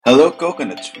Hello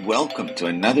coconuts, welcome to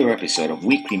another episode of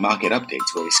Weekly Market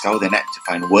Updates where we scour the net to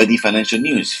find worthy financial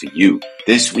news for you.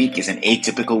 This week is an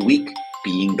atypical week,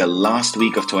 being the last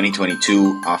week of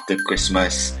 2022 after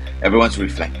Christmas. Everyone's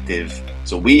reflective,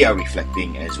 so we are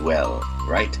reflecting as well,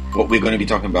 right? What we're going to be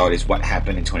talking about is what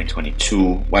happened in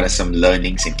 2022, what are some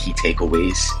learnings and key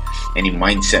takeaways, any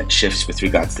mindset shifts with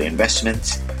regards to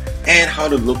investments, and how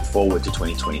to look forward to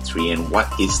 2023 and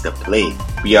what is the play.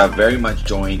 We are very much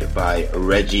joined by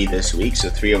Reggie this week, so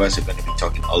three of us are going to be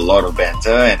talking a lot of banter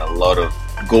and a lot of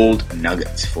gold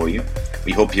nuggets for you.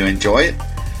 We hope you enjoy it,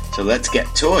 so let's get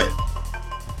to it.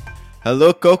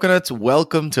 Hello coconuts,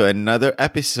 welcome to another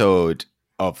episode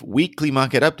of Weekly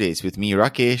Market Updates with me,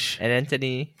 Rakesh. And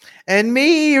Anthony. And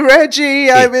me, Reggie,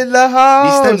 I'm in the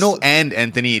house. This time no and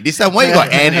Anthony. This time why you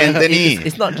got and Anthony?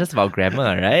 It's not just about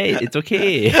grammar, right? It's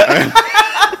okay.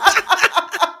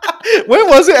 When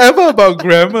was it ever about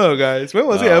grammar, guys? When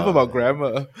was it ever about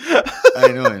grammar? I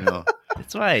know.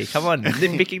 That's why. Come on,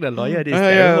 nitpicking the lawyer. This is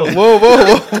Yeah.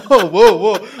 terrible.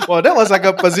 Whoa. Wow, that was like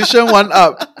a position one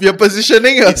up. You're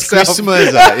positioning It's yourself. Christmas.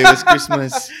 It was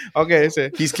Christmas. Okay,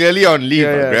 say. He's clearly on leave.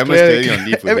 Grammar's clearly on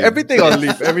leave. with him. Everything on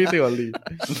leave. Everything on leave.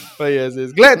 But yes.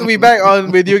 Glad to be back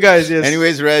on with you guys. Yes.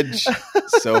 Anyways, Reg,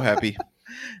 so happy.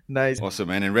 Nice. Awesome,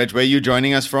 man. And Reg, where are you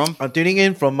joining us from? I'm tuning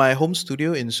in from my home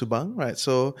studio in Subang, right?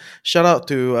 So shout out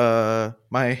to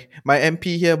my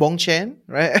MP here, Wong Chen,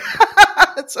 right?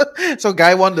 so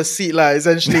guy won the seat lah,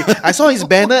 essentially. I saw his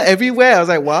banner everywhere. I was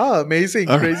like, wow, amazing,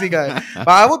 crazy guy. But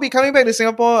I will be coming back to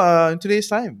Singapore in 2 days'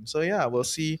 time. So yeah, we'll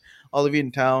see all of you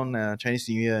in town, Chinese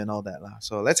New Year and all that lah.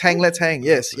 So let's hang.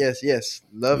 Yes.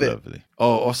 Love it. Lovely.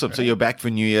 Oh, awesome. So you're back for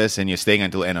New Year's and you're staying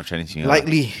until end of Chinese New Year.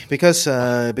 Likely because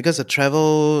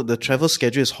the travel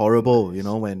schedule is horrible. You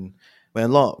know when a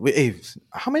lot.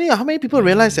 How many people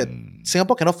realize that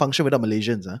Singapore cannot function without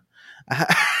Malaysians?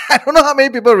 I don't know how many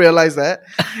people realize that.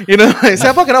 You know,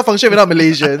 Singapore cannot function without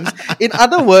Malaysians. In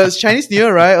other words, Chinese New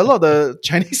Year, right? A lot of the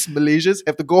Chinese Malaysians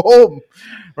have to go home,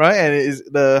 right? And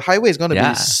the highway is going to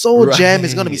be so jammed.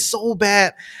 It's going to be so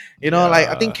bad. You know, like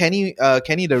I think Kenny,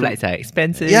 the Flights are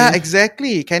expensive. Yeah,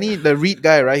 exactly. Kenny, the REIT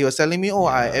guy, right? He was telling me,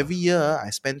 every year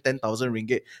I spend 10,000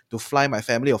 ringgit to fly my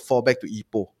family of 4 back to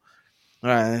Ipoh.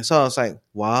 Right. So I was like,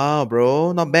 wow,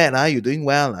 bro, not bad. You're doing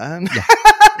well. Yeah.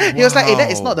 He was like, hey,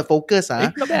 that is not the focus.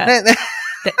 Not bad.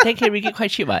 10k ringgit quite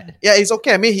cheap, right? Yeah, it's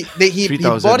okay. I mean, he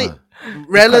bought it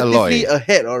relatively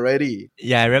ahead already.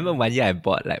 Yeah, I remember one year I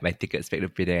bought like my tickets back to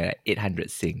Penang like 800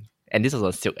 Sing. And this was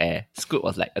on Silk Air. Scoot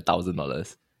was like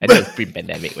 $1,000. And that was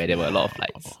pre-pandemic where there were a lot of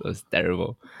flights. It was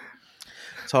terrible.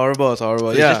 It's horrible. So yeah.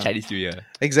 It's just Chinese New Year.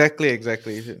 Exactly.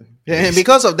 Yeah, and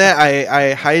because of that,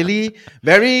 I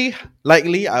very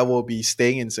likely, I will be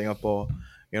staying in Singapore,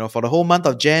 you know, for the whole month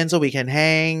of Jan, so we can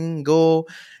hang, go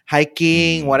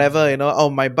hiking, whatever, you know. Oh,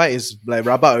 my bike is like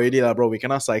rubber already, bro. We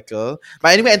cannot cycle.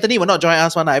 But anyway, Anthony will not join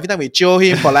us one. Every time we chill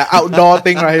him for like outdoor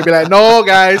thing, right? He'll be like, no,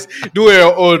 guys, do it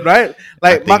your own, right?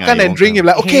 Like makan and drink. He'll be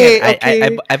like, okay.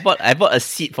 I bought a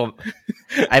seat for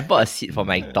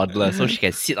my toddler so she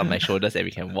can sit on my shoulders and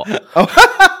we can walk.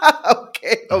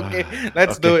 Okay.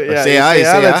 Let's do it. Yeah, Say hi.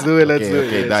 Let's do it. Let's do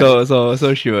it. Okay,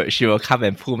 So she will come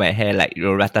and pull my hair like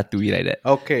Ratatouille like that.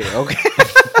 Okay.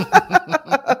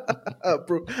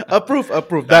 Approve.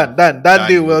 Done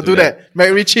deal. We'll do that.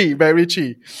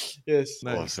 McRitchie. Yes.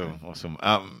 Nice. Awesome.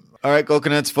 All right,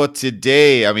 coconuts, for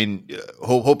today, I mean,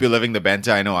 hope you're loving the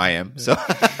banter. I know I am. So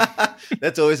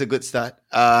that's always a good start.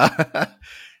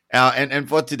 And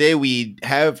for today, we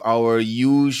have our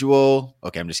usual...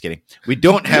 Okay, I'm just kidding. We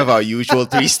don't have our usual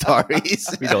 3 stories.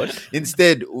 We don't.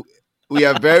 Instead, we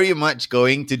are very much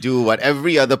going to do what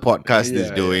every other podcast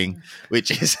is doing,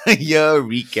 which is a year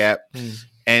recap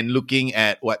and looking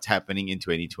at what's happening in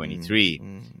 2023.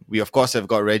 We, of course, have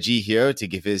got Reggie here to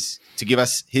give us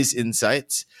his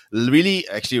insights. Really,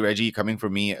 actually, Reggie, coming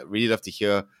from me, really love to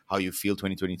hear how you feel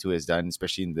 2022 has done,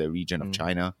 especially in the region of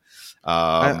China.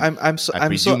 I'm so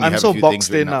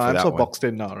boxed in now. I'm so boxed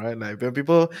in now, right? Like when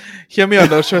people hear me on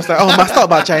those shows, like, must talk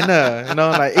about China, you know,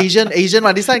 like Asian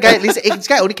one. This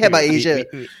guy only care about Asia.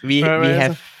 We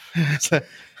have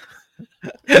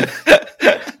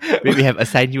we have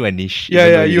assigned you a niche.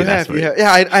 Yeah, you have.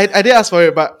 Yeah, I did ask for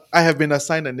it, but I have been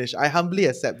assigned a niche. I humbly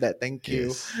accept that. Thank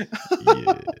you.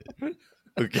 Yeah.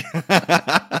 Okay.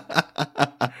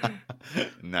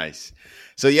 Nice.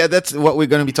 So yeah, that's what we're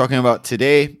going to be talking about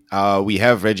today. We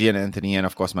have Reggie and Anthony and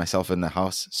of course myself in the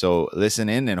house. So listen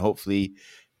in and hopefully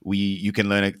you can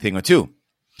learn a thing or two.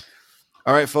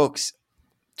 All right, folks.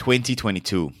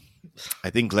 2022. I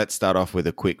think let's start off with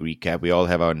a quick recap. We all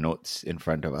have our notes in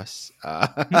front of us.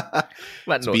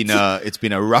 What notes? It's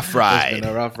been a rough ride. It's been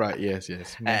a rough ride. Yes.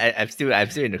 I'm still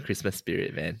in the Christmas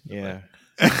spirit, man. Yeah.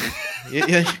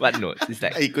 yeah. What notes? It's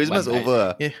like Hey, Christmas one line.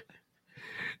 over. Yeah.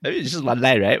 I mean, it's just one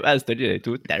line, right? Well,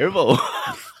 2022, terrible.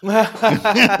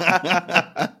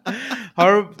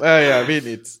 Horrible. Yeah, I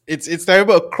mean, it's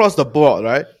terrible across the board,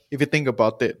 right? If you think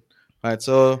about it, right?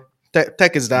 So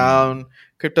tech is down,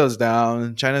 crypto is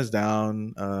down, China's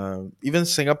down. Even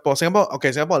Singapore,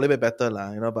 okay, Singapore a little bit better,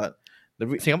 lah. But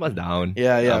Singaple's down.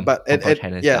 Yeah. But Hong Kong,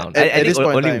 China's down. I at think this point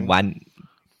in only time, one.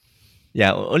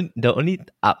 Yeah, the only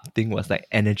up thing was like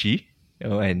energy.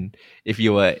 And if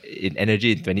you were in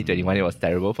energy in 2021, it was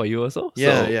terrible for you also.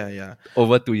 Yeah, so yeah.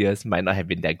 Over 2 years might not have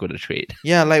been that good a trade.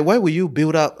 Yeah, like why would you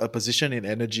build up a position in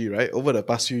energy, right? Over the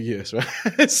past few years,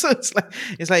 right? So it's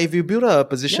like if you build up a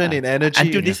position in energy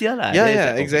until this year, lah.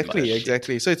 Yeah, Like,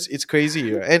 exactly. So it's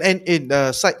crazy, right? And in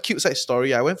cute side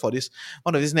story, I went for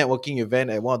one of these networking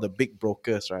event at one of the big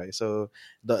brokers, right? So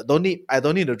I don't need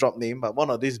to drop name, but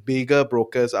one of these bigger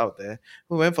brokers out there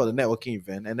who went for the networking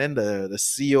event, and then the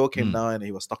CEO came down and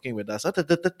he was talking with us. So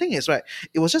the thing is, right,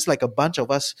 it was just like a bunch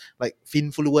of us like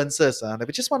influencers, like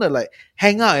we just want to like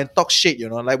hang out and talk shit,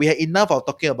 like we had enough of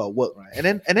talking about work, right?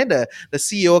 And then the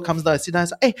CEO comes down and sits down and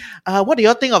says, hey, what do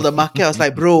you think of the market? I was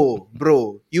like, bro,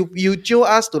 you chill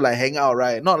us to like hang out,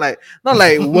 right? Not like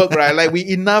work, right? Like we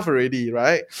enough already,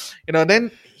 right? Then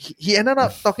he ended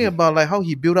up talking about like how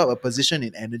he built up a position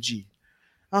in energy.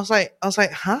 I was like,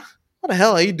 huh? What the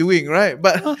hell are you doing, right?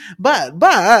 But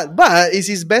it's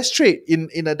his best trade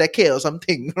in a decade or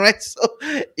something, right? So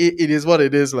it is what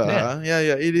it is, lah. Yeah,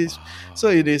 it is. Wow. So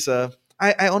it is. I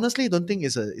honestly don't think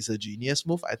it's a genius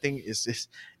move. I think it's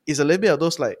a little bit of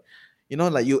those like,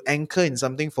 like you anchor in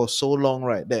something for so long,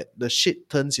 right, that the shit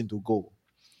turns into gold.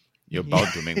 You're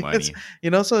bound to make money.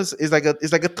 So it's like a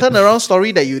turnaround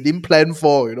story that you didn't plan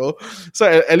for, So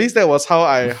at least that was how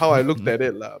I looked at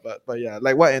it, lah. But yeah,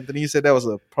 like what Anthony said, that was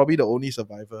probably the only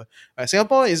survivor.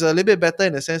 Singapore is a little bit better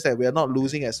in the sense that we are not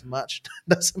losing as much.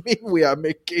 Doesn't mean we are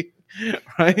making,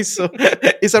 right? So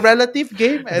it's a relative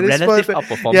game at this point.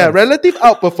 Outperformance. Yeah, relative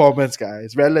outperformance,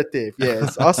 guys. Relative,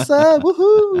 yes. Awesome,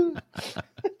 woohoo!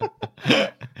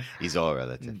 It's all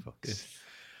relative, folks.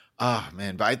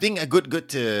 Man, but I think good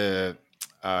to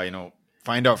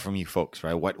find out from you folks,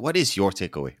 right? What is your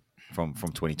takeaway from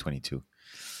 2022?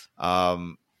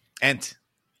 Anthony,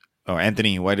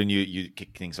 why don't you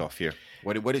kick things off here?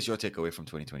 What is your takeaway from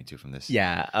 2022 from this?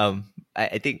 Yeah,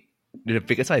 I think the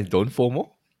biggest one is don't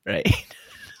FOMO, right?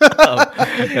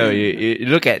 You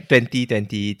look at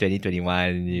 2020, 2021,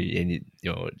 and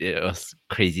it was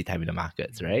crazy time in the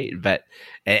markets, right? But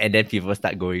and then people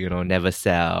start going, never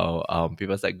sell.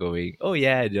 People start going, oh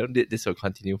yeah, this will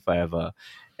continue forever,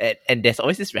 and there's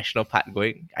always this rational part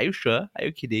going, are you sure? Are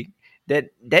you kidding? Then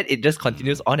it just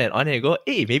continues on and you go,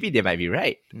 hey, maybe they might be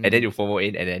right. And then you FOMO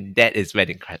in, and then that is when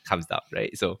it comes down,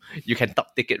 right? So you can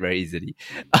top tick it very easily.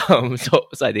 So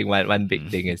I think one big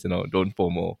thing is, don't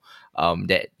FOMO.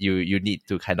 That you need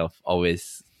to kind of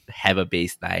always have a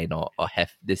baseline or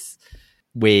have this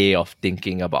way of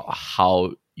thinking about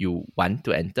how you want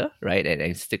to enter, right?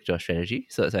 And stick to your strategy.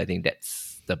 So I think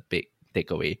that's the big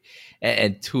takeaway.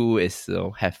 And two is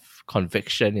have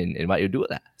conviction in what you do.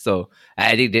 So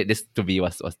I think that this to me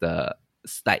was the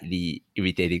slightly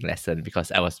irritating lesson,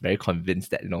 because I was very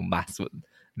convinced that Musk would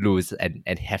lose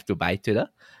and have to buy Twitter.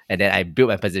 And then I built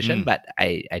my position, but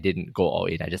I didn't go all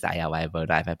in. I just whatever,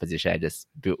 I have my position. I just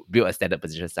built a standard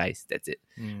position size. That's it.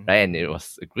 Right. And it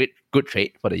was a good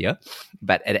trade for the year.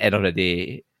 But at the end of the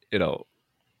day, I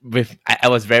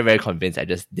was very, very convinced. I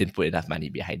just didn't put enough money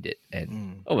behind it.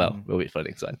 And we'll wait for the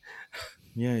next one.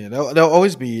 Yeah. There'll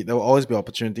always be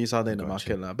opportunities out there in the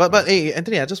market, lah. But hey,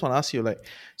 Anthony, I just want to ask you,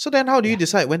 so then how do you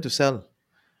decide when to sell?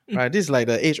 Right, this is like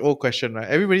the age-old question, right?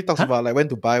 Everybody talks about like when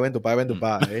to buy. It's like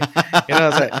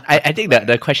I think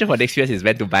the question for next year is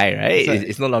when to buy, right?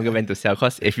 It's no longer when to sell,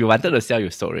 because if you wanted to sell, you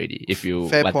sold already. If you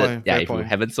you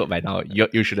haven't sold by now,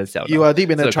 you shouldn't sell. You are deep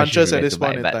in the trenches at this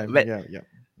point in time.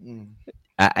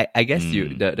 I guess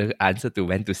the answer to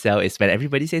when to sell is when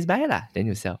everybody says buy lah, then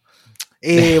you sell.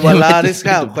 Hey, voila, this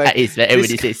kind of question. It's when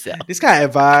everybody says sell. This kind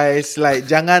of advice, like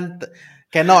jangan.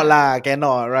 Cannot,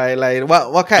 right? Like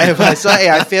what kind of advice? So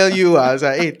I fail you. I was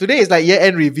like, hey, today is like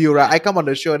year-end review, right? I come on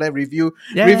the show and then review.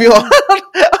 Clearly.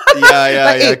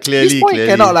 This point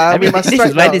cannot, I mean, this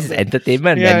is why this is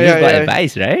entertainment. When you've got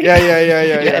advice, right? Yeah.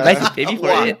 Advice is pay me for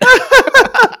it.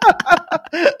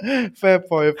 Fair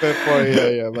point.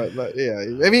 Yeah. But yeah,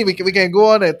 I mean, we can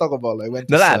go on and talk about like when.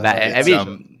 No lah, but I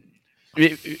mean,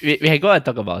 we can go and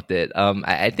talk about it.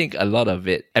 I think a lot of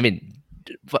it. I mean,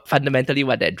 fundamentally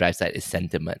what that drives at is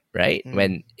sentiment, right?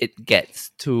 When it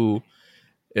gets too,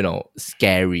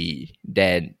 scary,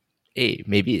 then hey,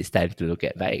 maybe it's time to look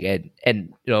at buying.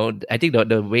 And I think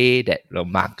the way that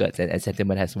markets and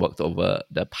sentiment has worked over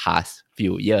the past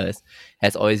few years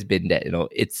has always been that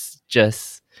it's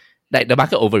just like the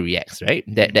market overreacts, right?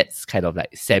 That's kind of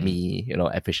like semi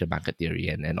efficient market theory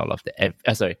and all of that.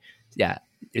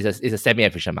 It's a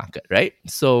semi-efficient market, right?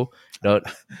 So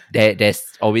there's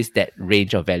always that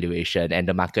range of valuation, and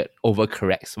the market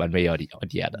overcorrects one way or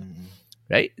the other,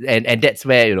 right? And that's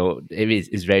where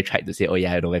it's very trite to say, oh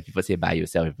yeah, when people say buy you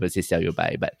sell, people say sell you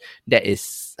buy, but that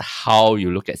is how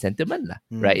you look at sentiment,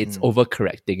 right? It's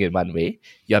overcorrecting in one way.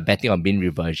 You're betting on mean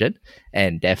reversion,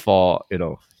 and therefore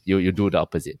you do the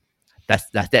opposite.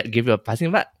 Does that give you a passing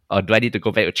mark? Or do I need to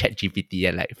go back to ChatGPT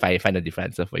and like find a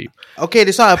different answer for you? Okay,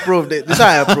 this one I approve. This one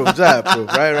I approve.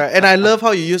 Right. And I love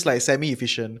how you use like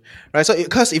semi-efficient, right? So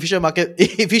because efficient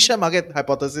market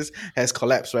hypothesis has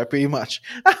collapsed, right? Pretty much.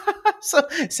 So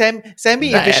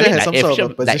semi-efficient has some sort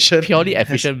of a position. Like purely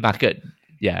efficient market,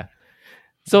 yeah.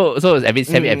 So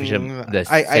semi-efficient, the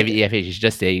semi-efficient is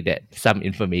just saying that some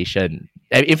information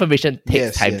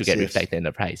takes time to get reflected in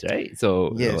the price, right?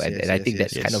 So I think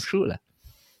that's kind of true, lah.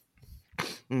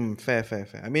 Fair.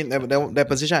 I mean, that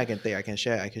position I can take. I can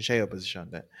share your position on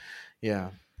that. Yeah.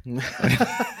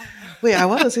 Wait, I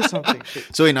want to say something.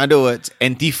 So in other words,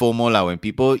 anti-FOMO lah. When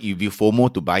people, if you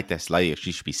FOMO to buy Tesla, you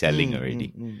actually should be selling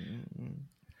already.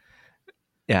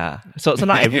 Yeah. So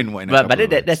now but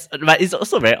it's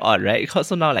also very odd, right? Because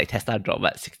so now like Tesla dropped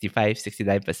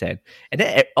 65-69%, and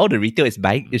then all the retail is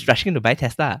rushing to buy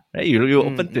Tesla, right? You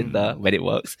open Twitter when it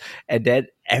works, and then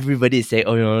everybody is saying,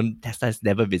 oh, Tesla has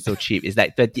never been so cheap. It's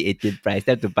like 2018 price,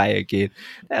 time to buy again.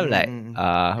 And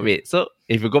I'm like, wait, so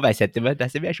if you go by sentiment,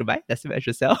 does it mean I should buy? Does it mean I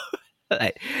should sell?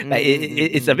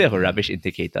 It's a bit of a rubbish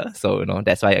indicator. So,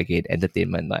 that's why, again,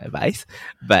 entertainment, not advice.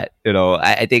 But,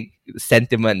 I think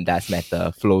sentiment does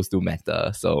matter, flows do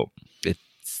matter. So it's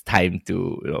time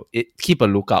to, keep a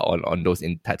lookout on those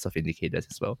types of indicators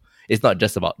as well. It's not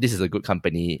just about, this is a good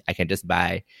company, I can just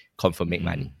buy, confirm, make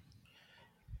money.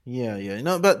 Yeah.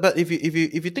 But if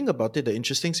you think about it, the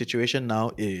interesting situation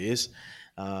now is,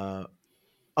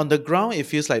 on the ground, it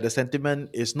feels like the sentiment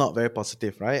is not very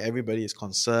positive, right? Everybody is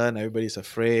concerned, everybody is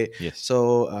afraid. Yes.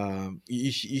 So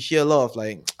you hear a lot of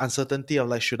like uncertainty of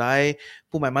like, should I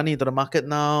put my money into the market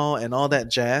now and all that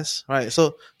jazz, right?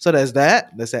 So there's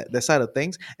that side of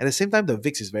things. At the same time, the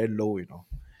VIX is very low,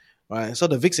 right? So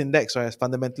the VIX index, right,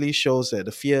 fundamentally shows that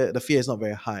the fear is not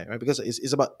very high, right? Because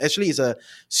it's a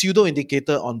pseudo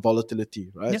indicator on volatility,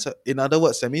 right? Yeah. So in other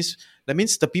words, that means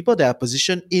the people that are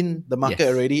positioned in the market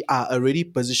already are already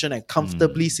positioned and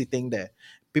comfortably sitting there.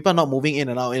 People are not moving in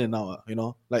and out,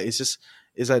 like it's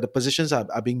like the positions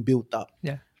are being built up.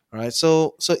 Yeah. Right.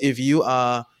 So if you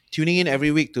are tuning in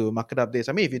every week to market updates,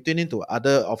 I mean, if you tune into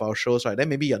other of our shows, right, then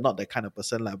maybe you're not that kind of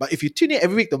person. But if you tune in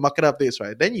every week to market updates,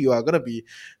 right, then you are going to be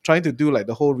trying to do like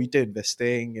the whole retail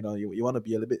investing, you want to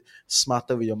be a little bit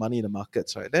smarter with your money in the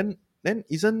markets, right? Then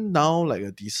isn't now like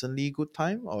a decently good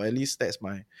time? Or at least that's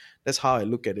how I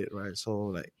look at it, right? So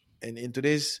like, and in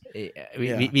today's,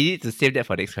 we need to save that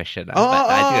for next question. That's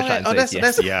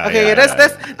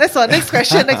our next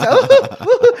question.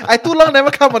 I too long never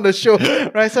come on the show,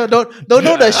 right? So don't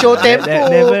know the show tempo.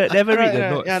 Never read the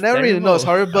notes. Yeah, never read the notes.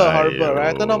 Horrible, right?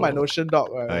 I don't know my Notion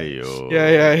doc, right?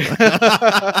 Yeah.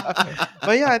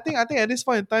 But yeah, I think at this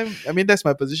point in time, I mean that's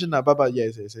my position now. But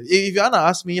yes. If you wanna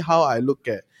ask me how I look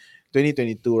at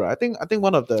 2022, right? I think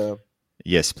one of the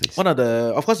Yes, please.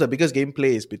 Of course, the biggest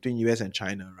gameplay is between US and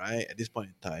China, right? At this point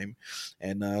in time.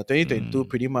 And 2022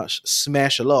 pretty much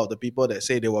smashed a lot of the people that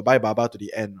say they will buy Baba to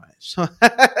the end, right? So,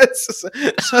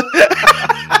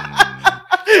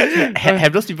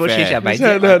 have those people changed their mind?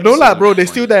 No lah, bro. They're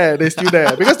still there.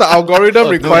 Because the algorithm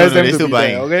requires them to be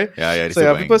there, okay? Yeah.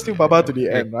 So people still Baba to the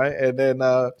end, right? And then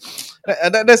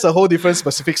that's a whole different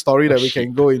specific story that we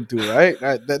can go into, right?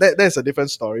 That's a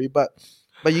different story. But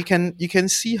you can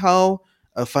see how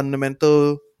a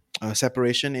fundamental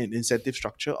separation in incentive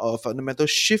structure, or a fundamental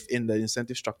shift in the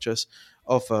incentive structures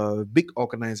of big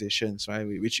organizations, right?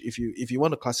 Which if you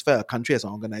want to classify a country as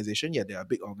an organization, there are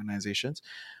big organizations,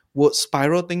 would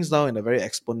spiral things down in a very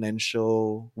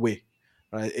exponential way,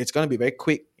 right? It's going to be very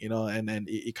quick, and then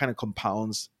it kind of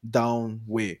compounds down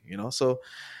way, So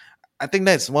I think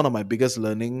that's one of my biggest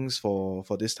learnings for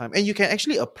this time. And you can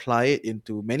actually apply it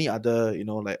into many other,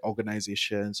 like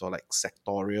organizations or like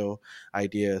sectorial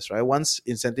ideas, right? Once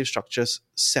incentive structures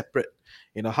separate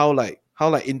how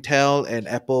Intel and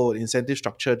Apple incentive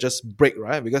structure just break,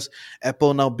 right? Because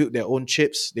Apple now built their own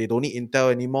chips. They don't need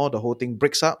Intel anymore. The whole thing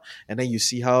breaks up. And then you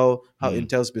see how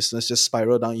Intel's business just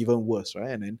spiral down even worse,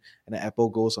 right? And then Apple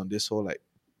goes on this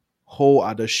whole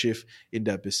other shift in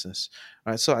their business,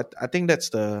 right? So I think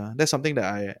that's something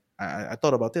that I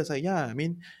thought about this. Like, yeah, I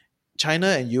mean, China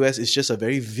and US is just a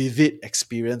very vivid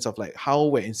experience of like how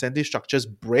when incentive structures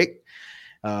break,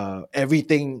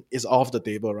 everything is off the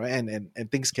table, right?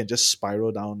 And things can just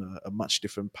spiral down a much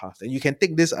different path. And you can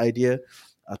take this idea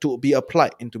to be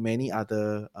applied into many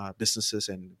other businesses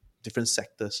and different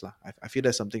sectors. I feel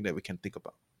that's something that we can think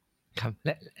about. Come,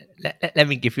 let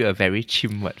me give you a very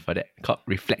chim word for that called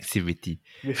reflexivity.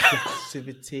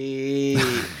 Reflexivity.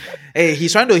 Hey,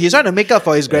 he's trying to make up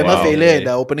for his grammar failure in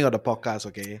the opening of the podcast.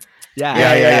 Okay.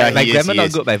 Yeah. My grammar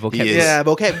not good, my vocab. Yeah,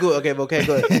 vocab good. Okay, vocab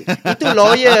good. Itu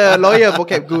lawyer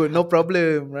vocab good. No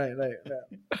problem. Right.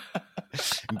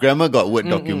 Grammar got Word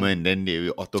document, then they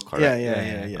will autocorrect.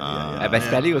 Yeah. My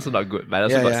spelling also not good, but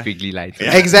also got squiggly lines.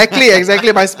 Yeah.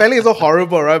 Exactly. My spelling is so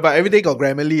horrible, right? But everything got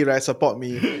Grammarly, right? Support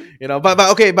me.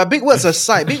 But big words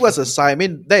aside, I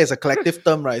mean, that is a collective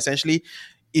term, right? Essentially,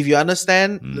 if you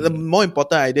understand, the more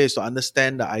important idea is to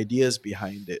understand the ideas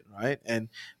behind it, right? And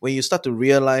when you start to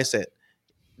realize that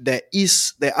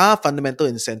there are fundamental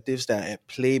incentives that are at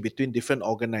play between different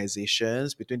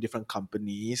organizations, between different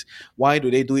companies. Why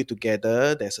do they do it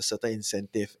together? There's a certain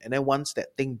incentive. And then once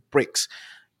that thing breaks,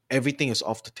 everything is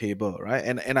off the table, right?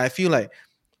 And I feel like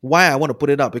why I want to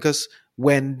put it up, because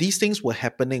when these things were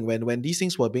happening, when these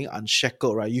things were being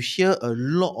unshackled, right, you hear a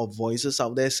lot of voices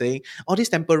out there saying, oh, this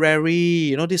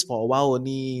temporary, this for a while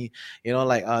only,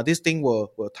 this thing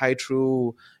will tie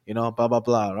through, blah, blah,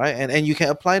 blah, right? And you can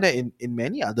apply that in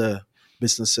many other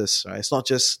businesses, right? It's not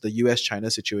just the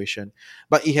US-China situation.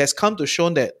 But it has come to show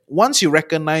that once you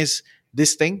recognize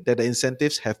this thing, that the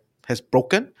incentives has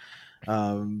broken,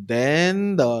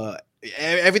 then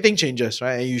everything changes,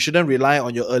 right? And you shouldn't rely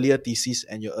on your earlier thesis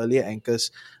and your earlier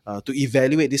anchors to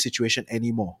evaluate this situation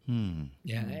anymore.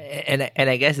 Yeah, and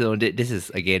I guess this is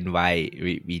again why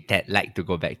we like to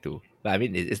go back to. But I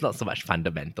mean, it's not so much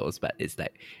fundamentals, but it's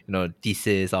like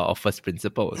thesis or first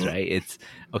principles, right? It's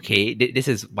okay. This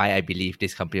is why I believe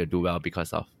this company will do well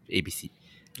because of ABC.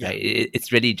 Right?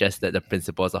 It's really just the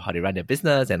principles of how they run their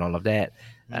business and all of that,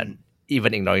 and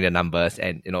even ignoring the numbers.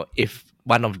 And if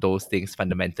one of those things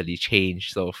fundamentally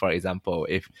change. So, for example,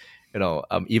 if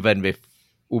even with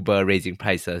Uber raising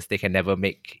prices, they can never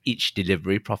make each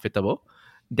delivery profitable.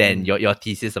 Then your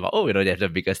thesis about they have the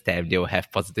biggest TAM, they will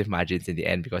have positive margins in the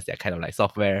end because they're kind of like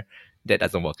software that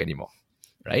doesn't work anymore,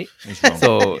 right?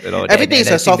 So everything is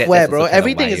a software, bro.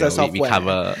 Everything is a software. We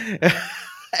cover.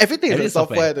 Everything is a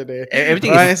software today.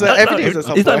 Everything right? is everything is a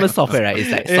software. It's not even software, right?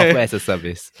 It's like software as a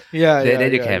service.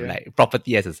 Then you can have like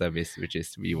property as a service, which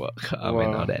is WeWork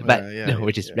and all that. But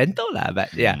which is rental lah. But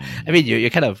I mean you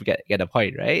kind of get the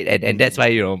point, right? And that's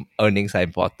why earnings are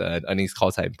important, earnings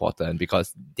calls are important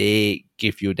because they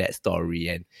give you that story,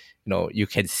 and you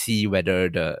can see whether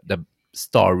the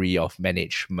story of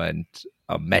management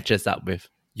matches up with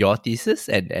your thesis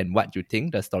and what you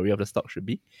think the story of the stock should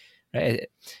be. Right,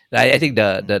 I think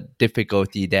the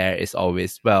difficulty there is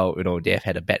always, they have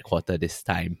had a bad quarter this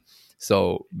time,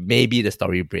 so maybe the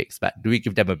story breaks. But do we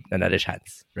give them another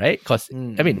chance, right? Because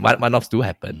I mean, one-offs do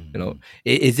happen.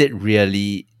 Is it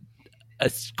really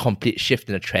a complete shift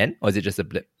in the trend, or is it just a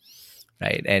blip,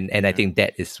 right? And I think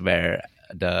that is where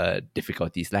the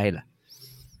difficulties lie.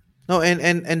 No,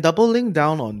 and doubling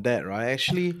down on that, right?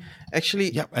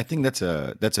 Actually, yeah, I think that's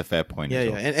a fair point.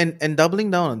 Yeah. And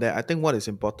doubling down on that, I think what is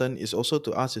important is also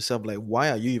to ask yourself, like, why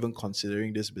are you even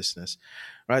considering this business,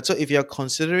 right? So if you're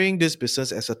considering this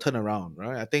business as a turnaround,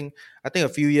 right? I think a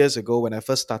few years ago when I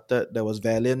first started, there was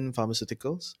Valiant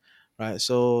Pharmaceuticals, right?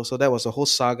 So that was a whole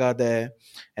saga there,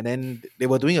 and then they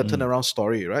were doing a turnaround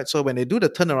story, right? So when they do the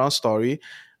turnaround story,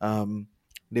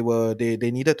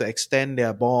 they needed to extend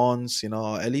their bonds,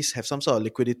 or at least have some sort of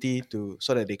liquidity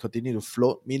so that they continue to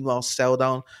float. Meanwhile, sell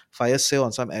down, fire sale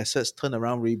on some assets, turn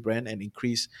around, rebrand, and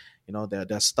increase,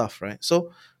 their stuff, right?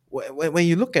 So when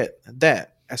you look at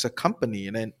that as a company,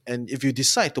 and if you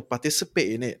decide to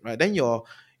participate in it, right, then your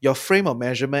frame of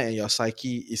measurement and your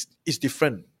psyche is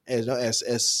different.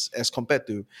 As compared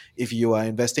to if you are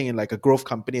investing in like a growth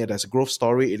company and there's a growth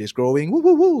story, it is growing,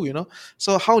 woo.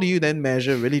 So how do you then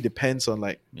measure really depends on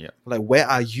like where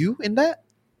are you in that?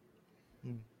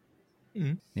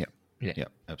 Yeah,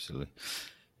 absolutely.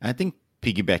 I think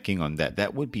piggybacking on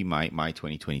that would be my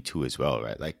 2022 as well,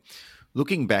 right? Like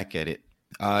looking back at it,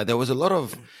 there was a lot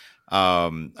of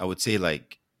I would say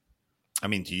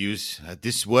to use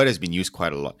this word has been used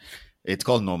quite a lot. It's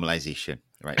called normalization,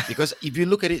 right? Because if you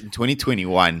look at it in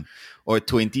 2021 or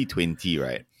 2020,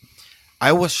 right,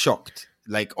 I was shocked.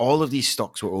 Like all of these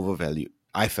stocks were overvalued.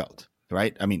 I felt,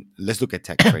 right? I mean, let's look at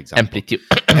tech, for example. Amplitude.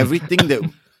 Everything that...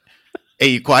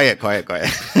 Hey, quiet. Right,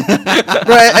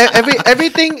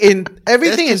 everything in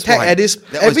tech one. at this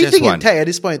That was just one. tech at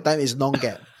this point in time is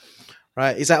non-GAAP.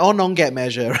 Right, it's like all non-GAAP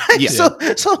measure, right? Yeah.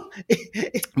 So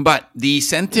But the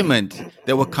sentiment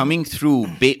that were coming through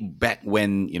back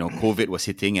when, you know, COVID was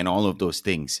hitting and all of those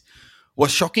things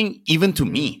was shocking even to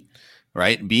me,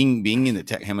 right? Being in the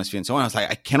tech hemisphere and so on, I was like,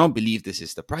 I cannot believe this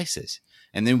is the prices.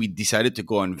 And then we decided to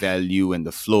go on value and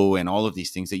the flow and all of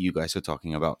these things that you guys were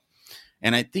talking about.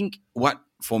 And I think what,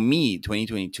 for me,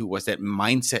 2022 was that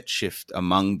mindset shift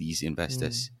among these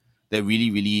investors that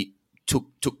really, really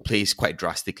took place quite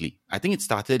drastically. I think it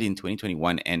started in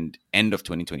 2021 and end of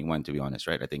 2021, to be honest,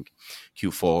 right? I think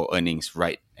Q4 earnings,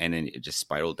 right? And then it just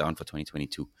spiraled down for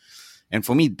 2022. And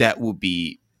for me, that would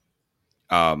be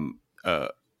a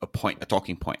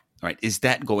talking point, right? Is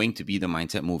that going to be the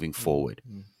mindset moving forward,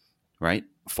 right?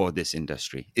 For this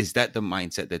industry? Is that the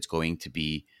mindset that's going to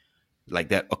be like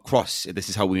that across? This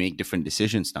is how we make different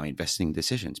decisions now, investing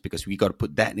decisions, because we got to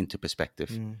put that into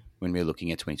perspective when we're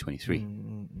looking at 2023.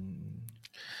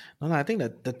 No, I think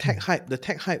that the tech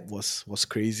hype was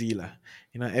crazy lah.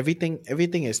 You know,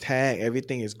 everything is tech,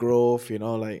 everything is growth. You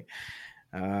know, like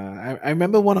I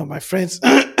remember one of my friends.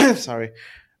 Sorry.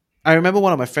 I remember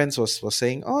one of my friends was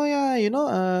saying, "Oh yeah, you know,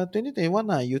 2021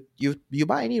 you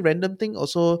buy any random thing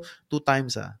also 2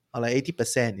 times or like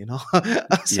 80%, you know."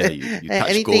 Yeah, you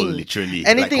touch gold literally.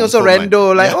 Anything like also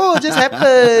rando, like yeah. just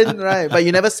happened, right? But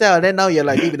you never sell, and then now you're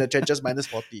like live in the trenches minus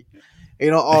 40, you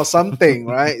know, or something,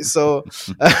 right? So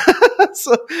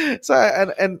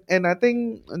and I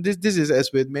think this is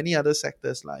as with many other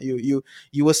sectors like you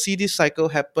will see this cycle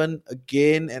happen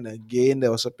again and again.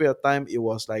 There was a period of time it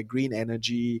was like green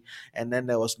energy, and then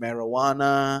there was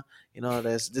marijuana. You know,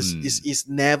 there's this is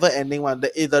never ending one.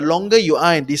 The longer you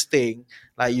are in this thing,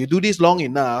 like you do this long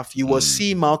enough, you will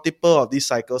see multiple of these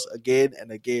cycles again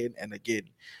and again and again,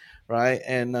 right?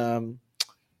 And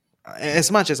as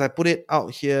much as I put it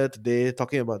out here today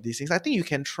talking about these things, I think you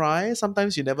can try.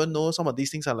 Sometimes you never know. Some of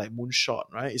these things are like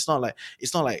moonshot, right? It's not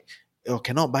like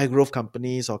cannot buy growth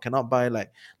companies or cannot buy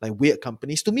like weird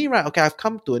companies. To me, right? Okay, I've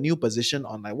come to a new position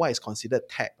on like what is considered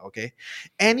tech. Okay,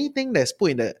 anything that's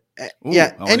put in the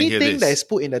anything that is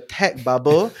put in the tech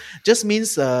bubble just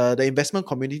means the investment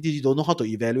community don't know how to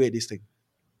evaluate this thing.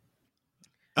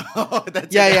 Oh,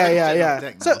 that's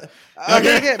yeah. So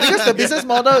okay, because the business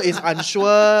model is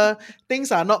unsure, things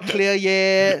are not clear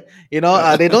yet. You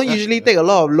know, they don't usually take a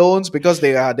lot of loans because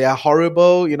they are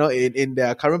horrible. You know, in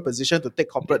their current position to take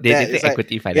corporate debt. They take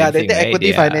equity financing. Yeah, they take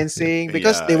equity financing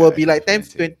because they will be like 10,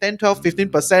 12,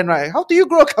 15%, right? How do you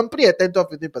grow a company at 10,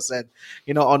 12, 15%?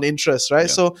 You know, on interest, right? Yeah.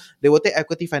 So they will take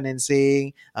equity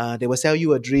financing. They will sell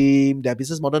you a dream. Their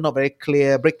business model not very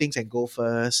clear. Break things and go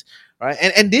first. Right,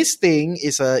 and this thing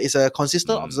is a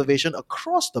consistent observation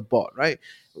across the board, right?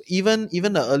 Even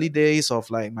the early days of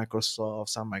like Microsoft,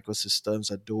 Sun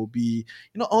Microsystems, Adobe, you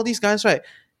know, all these guys, right?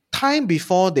 Time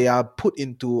before they are put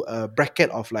into a bracket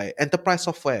of like enterprise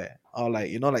software or like,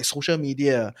 you know, like social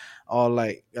media or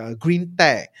like green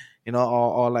tech, you know,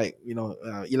 or like, you know,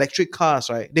 electric cars,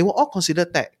 right? They were all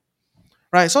considered tech.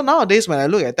 Right. So nowadays, when I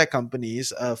look at tech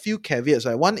companies, a few caveats,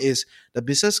 right? One is the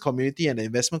business community and the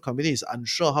investment community is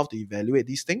unsure how to evaluate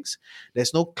these things.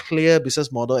 There's no clear business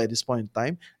model at this point in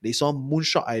time. They saw a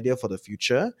moonshot idea for the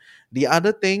future. The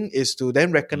other thing is to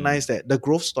then recognize that the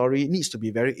growth story needs to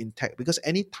be very intact, because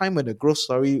any time when the growth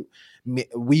story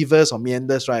weavers or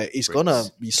meanders, right, it's gonna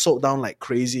be sold down like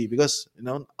crazy, because you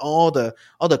know all the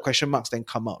question marks then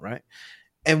come out, right?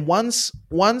 And once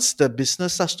the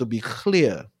business starts to be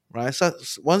clear, right? So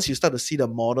once you start to see the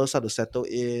model start to settle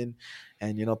in,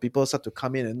 and you know people start to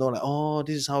come in and know like, oh,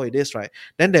 this is how it is, right?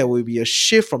 Then there will be a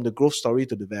shift from the growth story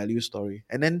to the value story,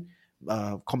 and then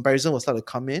comparison will start to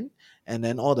come in, and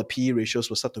then all the PE ratios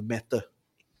will start to matter,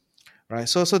 right?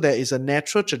 So there is a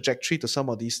natural trajectory to some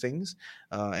of these things,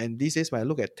 and these days when I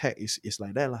look at tech, is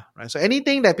like that lah, right? So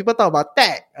anything that people talk about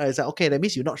tech, it's like, okay, that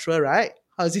means you're not sure, right?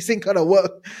 How is this thing gonna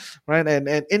work, right? And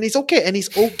it's okay, and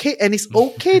it's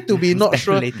okay to be not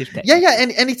sure. Yeah,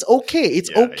 and it's okay. It's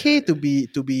okay to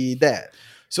be that.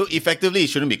 So effectively, it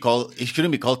shouldn't be called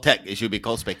tech. It should be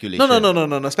called speculation.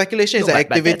 No. Speculation is an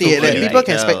activity that people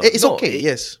can speculate. It's okay.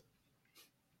 Yes.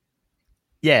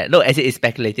 Yeah, no, as it is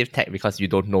speculative tech because you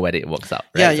don't know whether it works out,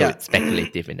 right? So it's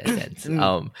speculative in that sense.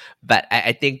 But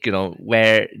I think, you know,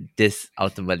 where this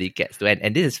ultimately gets to,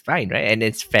 and this is fine, right? And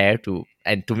it's fair to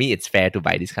and to me, it's fair to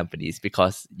buy these companies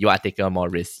because you are taking on more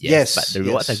risk, yes, but the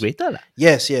rewards are greater.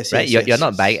 Yes, right? You're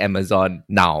not buying Amazon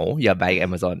now, you're buying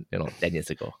Amazon, 10 years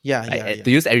ago. To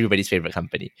use everybody's favorite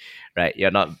company, right?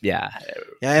 You're not,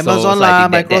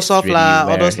 Amazon Microsoft really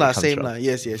all those same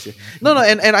Yes. No,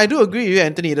 and I do agree with you,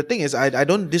 Anthony. The thing is, I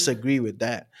don't disagree with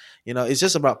that. It's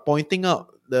just about pointing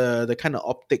out the kind of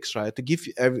optics, right? To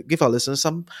give our listeners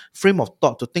some frame of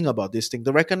thought to think about this thing,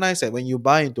 to recognize that when you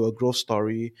buy into a growth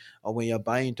story, or when you're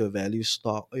buying into a value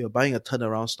stock, or you're buying a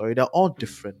turnaround story, they're all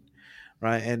different,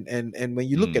 right? And when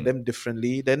you look at them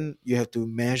differently, then you have to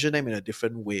measure them in a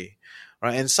different way,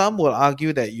 right? And some will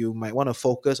argue that you might want to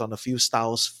focus on a few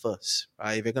styles first,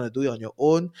 right? If you're going to do it on your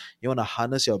own, you want to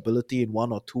harness your ability in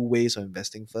one or two ways of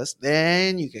investing first,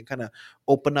 then you can kind of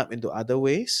open up into other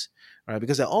ways, right?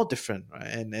 Because they're all different, right?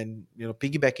 And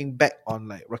piggybacking back on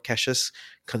like Rakesh's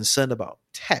concern about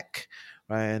tech,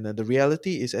 right? And the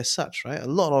reality is as such, right? A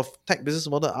lot of tech business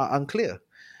models are unclear,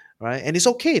 right? And it's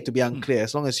okay to be unclear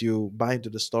as long as you buy into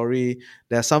the story.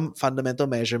 There are some fundamental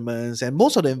measurements, and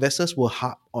most of the investors will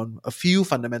harp on a few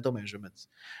fundamental measurements,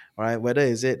 right? Whether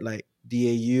is it like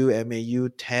DAU, MAU,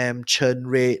 TAM, churn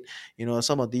rate,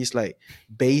 some of these like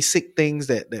basic things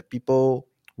that people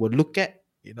will look at,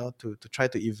 to try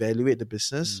to evaluate the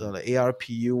business, or like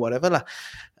ARPU, whatever lah.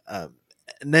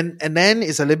 And then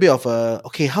it's a little bit of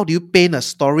okay, how do you paint a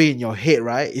story in your head,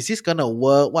 right? Is this gonna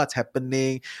work? What's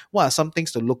happening? What are some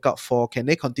things to look out for? Can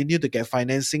they continue to get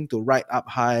financing to ride up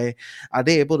high? Are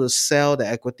they able to sell the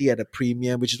equity at a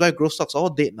premium? Which is why growth stocks are all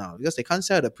dead now, because they can't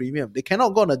sell at a premium. They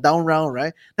cannot go on a down round,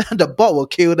 right? The board will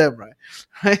kill them, right?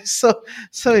 So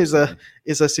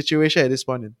it's a situation at this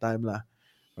point in time, lah.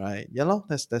 Right?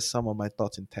 That's some of my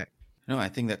thoughts in tech. No, I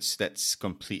think that's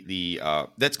completely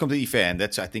fair, and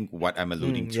that's I think what I'm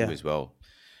alluding to as well.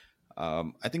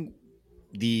 I think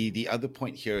the other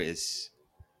point here is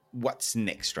what's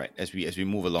next, right? As we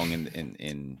move along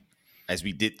in as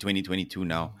we did 2022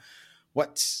 now,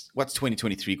 what's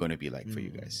 2023 going to be like for you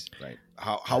guys, right?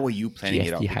 How are you planning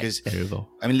it out? Because terrible.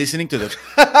 I mean, listening to the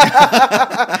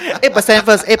 8%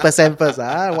 first,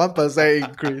 1%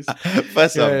 increase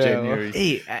first of January.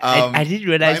 Hey, I didn't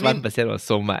realize 1% was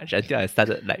so much until I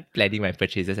started like planning my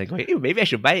purchases and going, hey, maybe I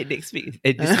should buy it this week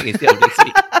instead of next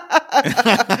week.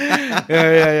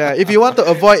 Yeah. If you want to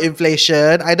avoid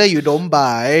inflation, either you don't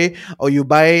buy, or you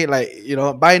buy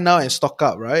buy now and stock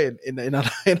up, right? In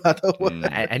other words,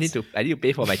 I need to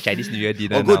pay for my Chinese New Year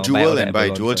dinner. Or go Jewel and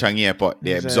buy Jewel Changi Airport.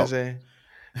 They absorb. Say,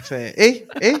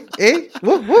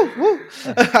 woo.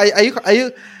 Are you?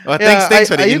 Well, thanks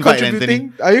for the invite,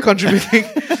 Anthony. Are you contributing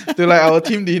to like our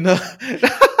team dinner?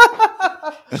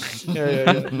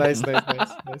 Yeah. Nice.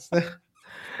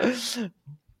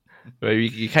 Well,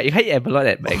 you can't eat abalone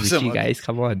at McRitchie, guys.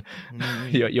 Come on.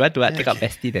 You want to take up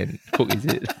Bestie and cook, is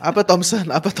it? Upper Thomson,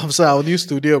 our new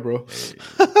studio, bro.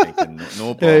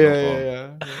 No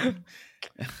problem. Yeah.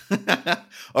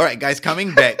 All right, guys,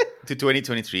 coming back to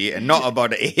 2023 and not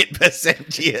about the 8%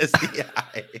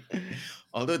 GSDI.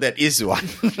 Although that is one,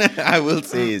 I will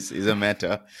say is a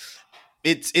matter.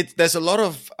 There's a lot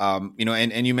of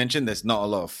and you mentioned there's not a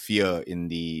lot of fear in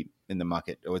the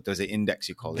market, or there's an index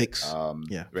you call VIX.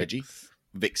 it, Reggie,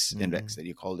 VIX index that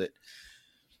you called it.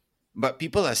 But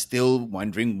people are still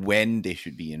wondering when they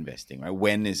should be investing, right?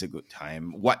 When is a good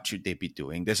time? What should they be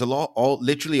doing? There's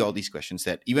literally all these questions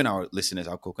that even our listeners,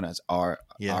 our coconuts, are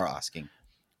asking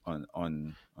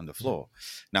on the floor.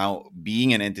 Now,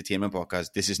 being an entertainment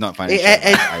podcast, this is not financial.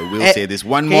 I will say this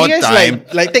one more time.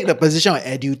 Like take the position of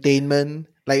edutainment.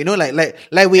 Like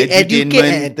like we educate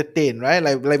and entertain, right?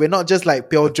 Like we're not just like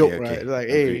pure joke, right? Okay. Like,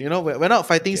 hey, we're not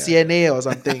fighting CNA or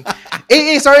something.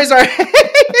 hey, sorry.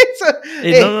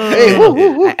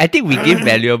 No. I think we give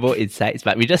valuable insights,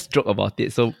 but we just joke about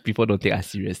it so people don't take us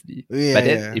seriously. But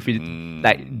then if we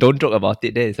don't joke about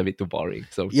it, then it's a bit too boring.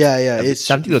 So it's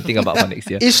something to think about for next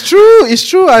year. It's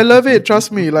true. I love it.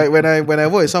 Trust me. Like when I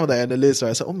work with some of the analysts, right,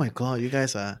 I said, oh my god, you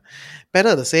guys are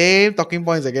better the same talking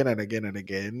points again and again and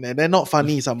again, and they're not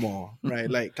funny some more, right?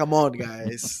 Like, come on,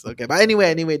 guys. Okay, but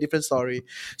anyway, different story.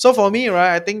 So for me,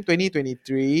 right, I think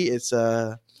 2023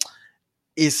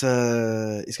 it's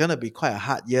gonna be quite a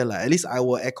hard year. Like, at least I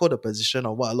will echo the position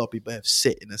of what a lot of people have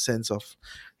said, in a sense of,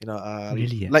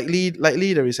 really, likely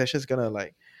the recession is gonna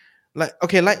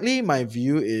likely my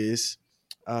view is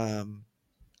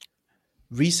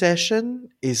recession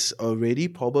is already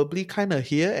probably kind of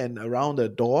here and around the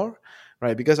door,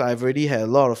 right? Because I've already had a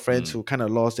lot of friends who kind of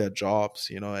lost their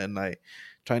jobs, and like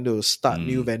trying to start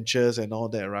new ventures and all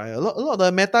that, right? A lot of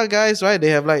the Meta guys, right?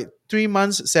 They have like 3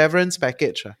 months severance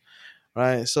package,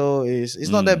 right? So it's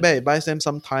not that bad. It buys them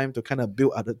some time to kind of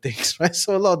build other things, right?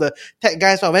 So a lot of the tech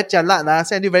guys are very jialat,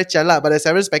 send you very jialat, but the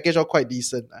severance package are quite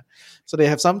decent. So they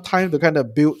have some time to kind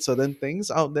of build certain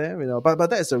things out there, but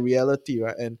that is a reality,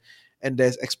 right? And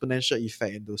there's exponential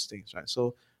effect in those things, right?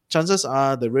 So chances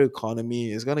are the real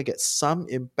economy is going to get some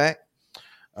impact.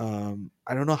 I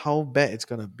don't know how bad it's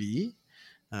going to be.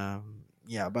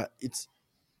 But it's,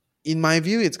 in my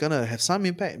view, it's gonna have some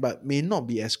impact, but may not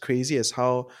be as crazy as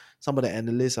how some of the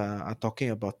analysts are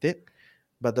talking about it.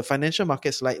 But the financial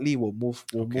markets likely will move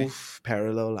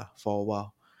parallel lah for a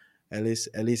while, at least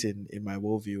in my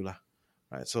worldview lah.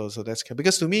 Right. So that's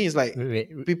because to me it's like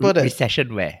people that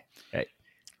recession where, right?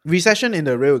 Recession in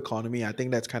the real economy. I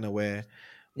think that's kind of where.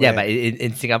 Yeah, but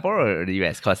in Singapore or the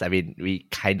US, because I mean we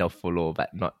kind of follow,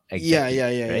 but not exactly.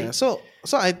 Yeah. Right? So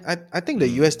I think the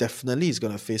US definitely is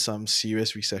gonna face some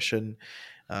serious recession.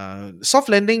 Soft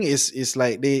landing is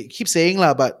like they keep saying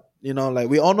lah, but like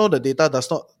we all know the data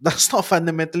does not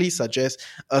fundamentally suggest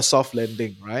a soft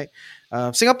landing, right?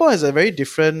 Singapore has a very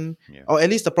different, or at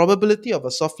least the probability of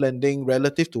a soft landing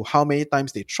relative to how many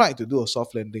times they tried to do a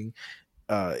soft landing,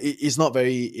 is not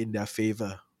very in their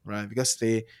favor. Right, because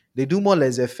they do more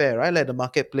laissez-faire, right? Let the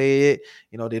market play it.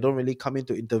 They don't really come in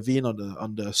to intervene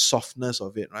on the softness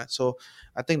of it, right? So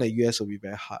I think the US will be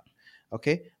very hard.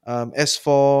 Okay. As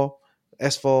for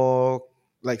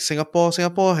like Singapore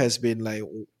has been like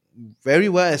very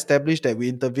well established that we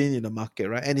intervene in the market,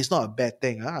 right? And it's not a bad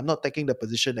thing. Huh? I'm not taking the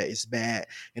position that it's bad.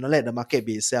 Let the market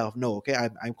be itself. No, okay.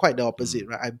 I'm quite the opposite,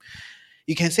 right?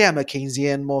 You can say I'm a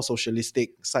Keynesian, more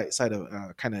socialistic side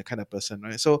of kind of person,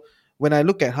 right? So when I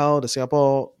look at how the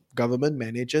Singapore government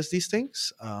manages these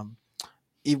things,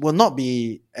 it will not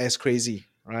be as crazy,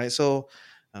 right? So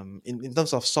in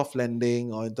terms of soft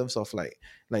landing or in terms of like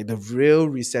the real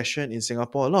recession in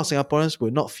Singapore, a lot of Singaporeans will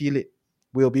not feel it.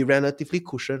 Will be relatively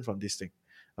cushioned from this thing.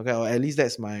 Okay, or at least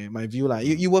that's my view. Like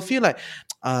you will feel like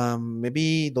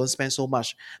maybe don't spend so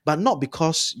much, but not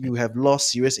because you have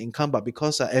lost serious income, but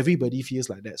because everybody feels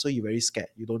like that. So you're very scared.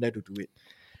 You don't dare to do it.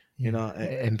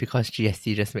 And because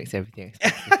GST just makes everything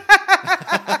expensive.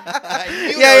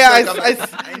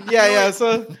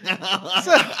 So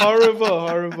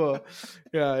horrible.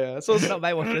 Yeah. So you not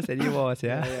buy watches anymore.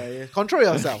 Yeah. Control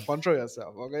yourself.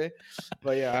 Okay.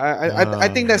 But I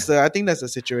think that's the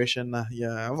situation.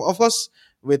 Yeah. Of course,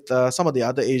 with some of the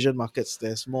other Asian markets,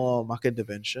 there's more market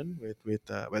intervention with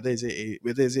whether is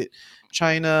it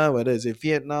China, whether is it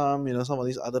Vietnam, some of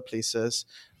these other places.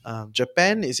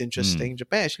 Japan is interesting.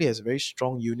 Japan actually has a very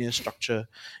strong union structure,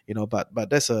 but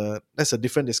that's a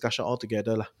different discussion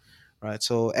altogether lah. Right.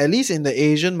 So at least in the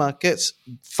Asian markets,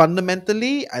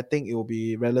 fundamentally, I think it will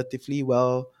be relatively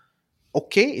well.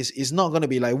 Okay, it's not going to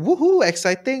be like woohoo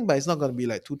exciting, but it's not going to be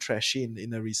like too trashy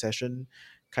in a recession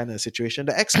kind of situation.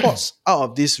 The exports out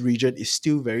of this region is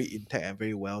still very intact and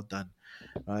very well done.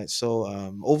 Right. So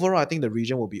overall, I think the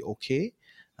region will be okay,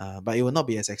 but it will not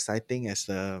be as exciting as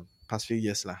the past few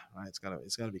years lah. Right. It's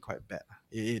gonna be quite bad.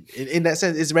 In that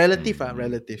sense, it's relative.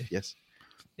 Relative, yes.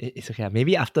 It's okay.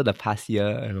 Maybe after the past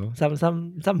year, some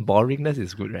boringness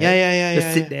is good, right? Yeah.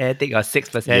 Just sit there, take your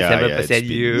 6%, 7%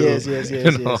 yield. Yes.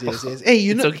 Hey,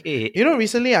 it's okay.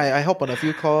 Recently I hop on a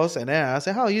few calls and then I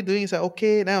said, "How are you doing?" He said,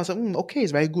 "Okay." Then I was like, "Okay,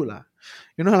 it's very good lah."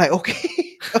 Like okay,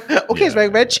 it's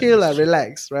very chill lah,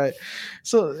 relax, right?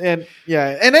 So and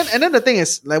then the thing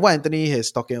is like what Anthony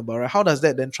is talking about, right? How does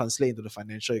that then translate into the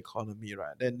financial economy,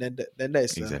 right? Then that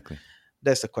is exactly.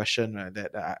 That's the question, right?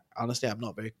 That honestly I'm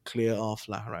not very clear of,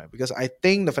 right? Because I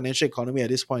think the financial economy at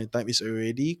this point in time is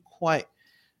already quite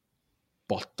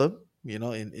bottom,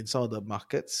 in some of the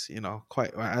markets,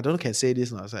 quite. I don't know, can say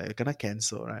this now. It's like I cannot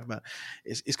cancel, right? But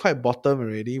it's quite bottom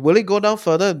already. Will it go down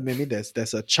further? Maybe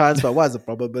there's a chance, but what is the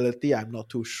probability? I'm not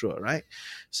too sure, right?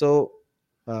 So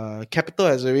capital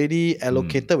has already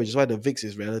allocated, which is why the VIX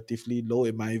is relatively low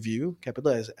in my view.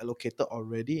 Capital has allocated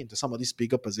already into some of these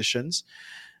bigger positions.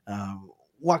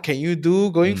 What can you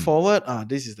do going forward?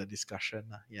 This is the discussion.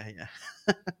 Yeah.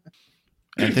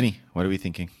 Anthony, what are we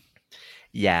thinking?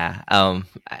 Yeah.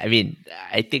 I mean,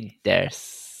 I think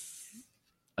there's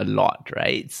a lot,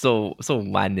 right? So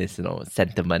one is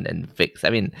sentiment and VIX. I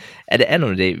mean, at the end of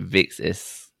the day, VIX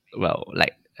is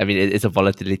it's a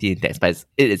volatility index, but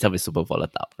it itself is super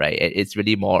volatile, right? It's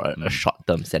really more a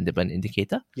short-term sentiment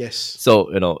indicator. Yes.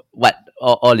 So, what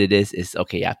all it is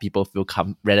okay, yeah, people feel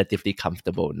relatively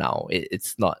comfortable now.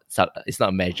 It's not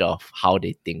a measure of how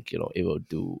they think, it will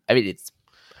do. I mean, it's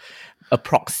a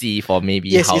proxy for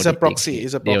maybe how it's a proxy.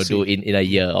 They'll do in a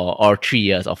year or 3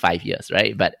 years or 5 years,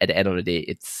 right? But at the end of the day,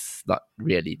 it's not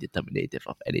really determinative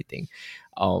of anything,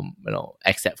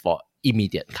 except for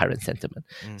immediate current sentiment.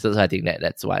 So I think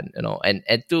that's one,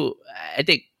 and two, I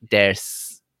think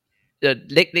there's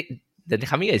the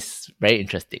coming year is very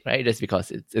interesting, right? Just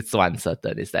because it's so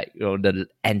uncertain. It's like, the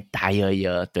entire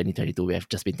year 2022 we have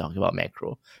just been talking about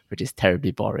macro, which is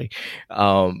terribly boring.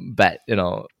 But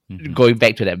going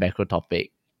back to that macro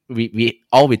topic, we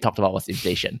talked about was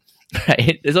inflation,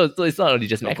 right? So it's not only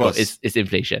just macro, it's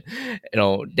inflation.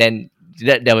 Then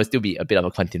there will still be a bit of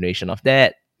a continuation of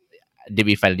that. Did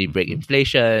we finally break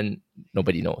inflation?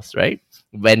 Nobody knows, right?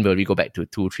 When will we go back to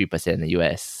 2-3% in the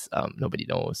US? Nobody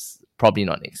knows. Probably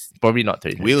not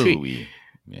 2023. Will we?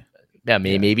 Yeah,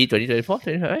 maybe 2024,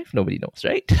 2025. Nobody knows,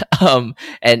 right?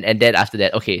 And then after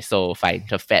that, okay, so fine.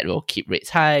 The Fed will keep rates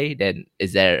high. Then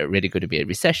is there really going to be a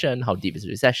recession? How deep is the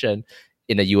recession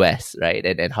in the US, right?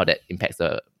 And how that impacts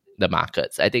the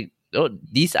markets. I think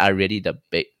these are really the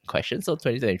big questions. So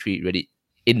 2023 really,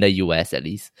 in the US at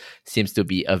least, seems to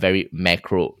be a very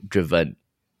macro-driven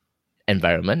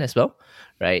environment as well,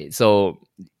 right? So,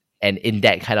 and in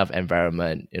that kind of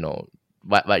environment,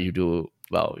 what you do,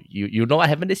 well, you know what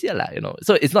happened this year,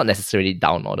 so it's not necessarily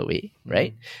down all the way,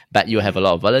 right? But you have a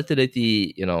lot of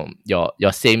volatility.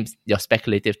 Your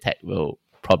speculative tech will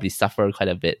probably suffer quite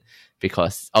a bit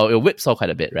because it whipsaw quite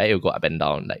a bit, right? It'll go up and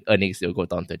down. Like earnings, it'll go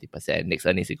down 30%. Next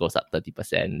earnings, it goes up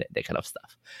 30%. That kind of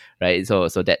stuff, right? So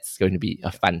that's going to be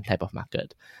a fun type of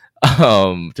market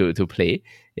to play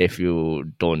if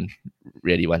you don't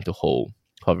really want to hold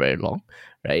for very long,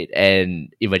 right?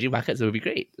 And emerging markets will be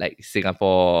great, like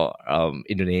Singapore,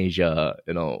 Indonesia,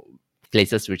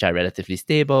 places which are relatively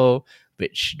stable,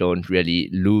 which don't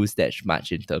really lose that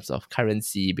much in terms of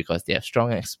currency because they have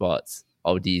strong exports.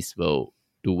 All these will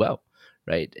do well,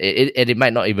 right? It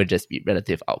might not even just be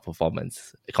relative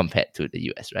outperformance compared to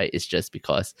the US, right? It's just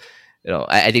because,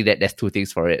 I think that there's two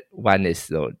things for it. One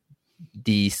is,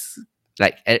 these,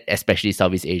 like especially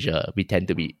Southeast Asia, we tend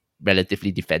to be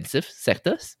relatively defensive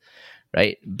sectors,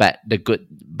 right? But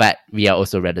we are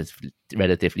also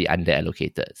relatively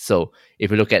underallocated. So if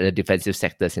you look at the defensive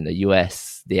sectors in the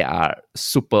US, they are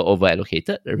super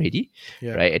overallocated already,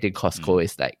 right? I think Costco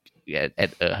is like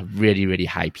at a really, really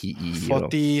high PE.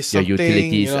 40 something, your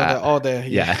utilities are all there.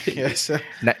 Yes.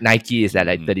 Nike is at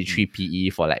like 33 PE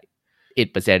for like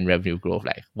 8% revenue growth.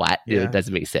 Like what? It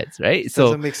doesn't make sense, right? So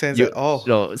doesn't make sense at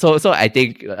all. So I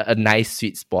think a nice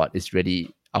sweet spot is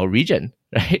really our region,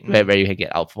 right? Where you can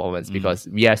get outperformance because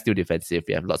we are still defensive.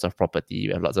 We have lots of property,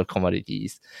 we have lots of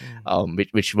commodities,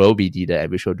 which will be needed and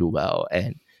which will do well.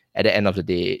 And at the end of the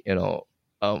day,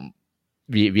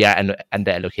 we are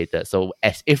underallocated. So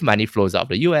if money flows out of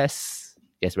the US,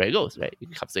 guess where it goes, right?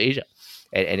 It comes to Asia,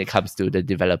 and it comes to the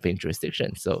developing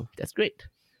jurisdictions. So that's great.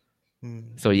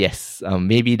 So yes,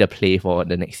 maybe the play for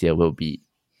the next year will be.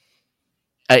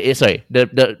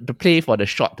 The play for the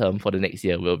short term for the next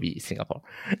year will be Singapore.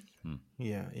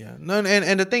 Yeah. No,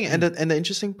 and the thing, and the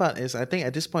interesting part is, I think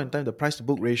at this point in time, the price to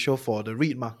book ratio for the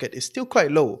REIT market is still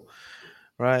quite low,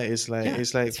 right? It's like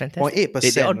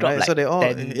 0.8%, right? Like so they all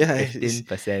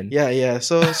 15%. Yeah.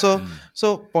 So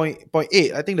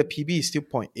 0.8. I think the PB is still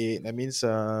 0.8. That means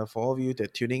for all of you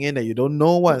that tuning in that you don't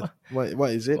know what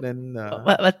is it, then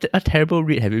what terrible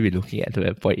REIT have you been looking at to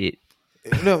have 0.8?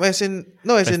 No, as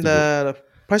in the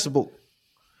price to book.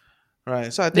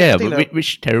 Right. So I think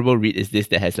which terrible REIT is this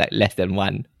that has like less than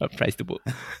 1 price to book?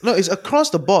 No, it's across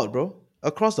the board, bro.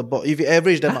 Across the board. If you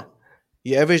average them out.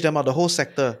 You average them out, the whole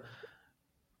sector.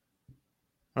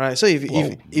 Right. So if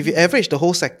you average the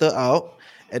whole sector out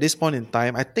at this point in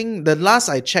time, I think the last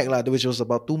I checked, which was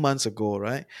about 2 months ago,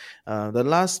 right? But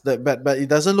it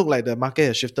doesn't look like the market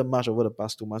has shifted much over the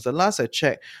past 2 months. The last I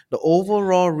checked, the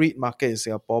overall REIT market in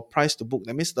Singapore, price to book,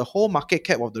 that means the whole market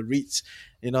cap of the REITs,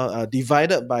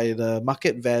 divided by the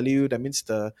market value, that means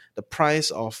the price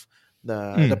of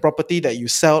the property that you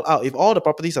sell out. If all the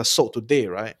properties are sold today,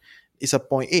 right? It's a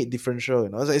 0.8 differential,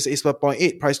 It's a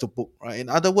 0.8 price to book, right? In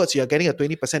other words, you are getting a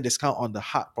 20% discount on the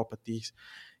hard properties,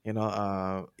 in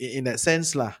that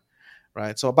sense,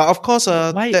 right? So, but of course,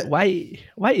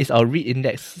 why is our REIT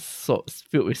index so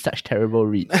filled with such terrible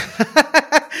REITs?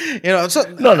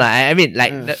 I mean,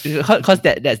 because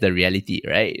that's the reality,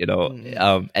 right?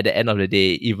 At the end of the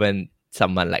day, even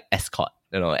someone like Escort,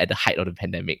 at the height of the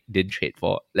pandemic, didn't trade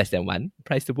for less than 1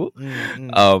 price to book.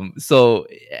 So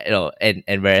and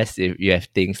whereas if you have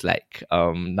things like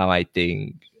now I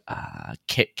think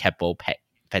Keppel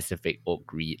Pacific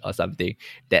Oak REIT or something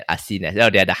that are seen as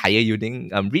they're the higher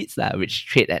yielding REITs which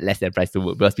trade at less than price to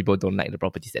book because people don't like the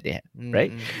properties that they have,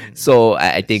 right? So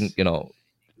I think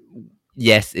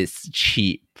yes, it's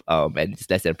cheap and it's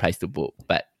less than price to book,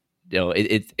 but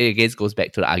it again goes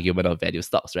back to the argument of value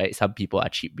stocks, right? Some people are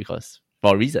cheap because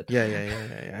for a reason. Yeah.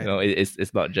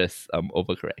 It's not just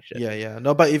overcorrection. Yeah.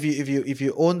 No, but if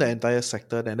you own the entire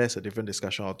sector, then that's a different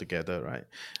discussion altogether, right?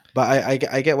 But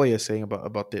I get what you're saying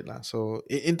about it, lah. So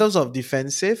in terms of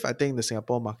defensive, I think the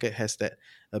Singapore market has that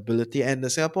ability, and the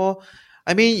Singapore.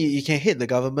 I mean, you can hit the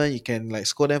government, you can like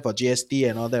score them for GST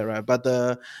and all that, right? But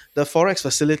the forex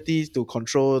facility to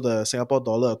control the Singapore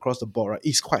dollar across the board, right,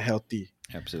 is quite healthy.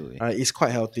 Absolutely. Right, it's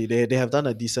quite healthy. They have done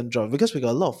a decent job because we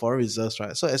got a lot of foreign reserves,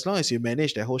 right? So as long as you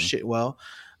manage that whole shit well,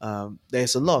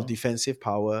 there's a lot of defensive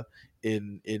power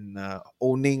in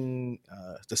owning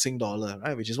the Sing dollar,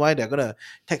 right? Which is why they're gonna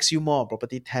tax you more on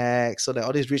property tax, so that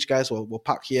all these rich guys will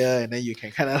park here, and then you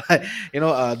can kind of like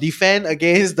defend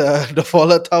against the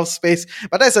volatile space.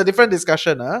 But that's a different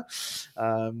discussion, huh?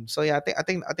 So yeah, I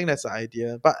think that's the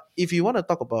idea. But if you want to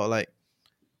talk about like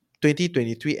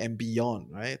 2023 and beyond,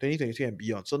 right? 2023 and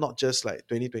beyond. So not just like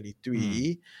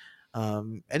 2023.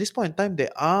 At this point in time, there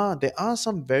are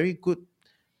some very good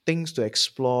things to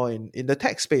explore in the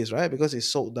tech space, right? Because it's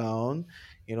sold down.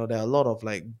 There are a lot of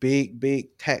like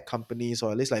big tech companies,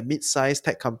 or at least like mid-sized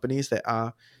tech companies that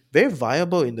are very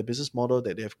viable in the business model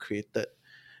that they have created.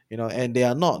 And they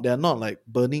are not like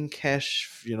burning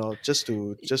cash, just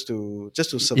to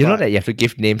survive. You know that you have to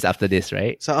give names after this,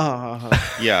 right? So,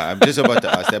 Yeah, I'm just about to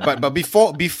ask that. But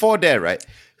before that, right,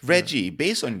 Reggie,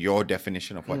 based on your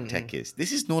definition of what tech is,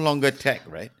 this is no longer tech,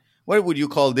 right? What would you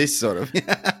call this sort of?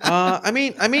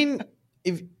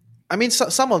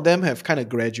 Some of them have kind of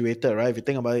graduated, right? If you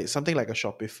think about it, something like a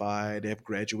Shopify, they have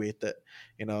graduated,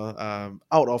 out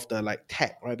of the like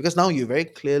tech, right? Because now you very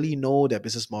clearly know their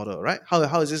business model, right? How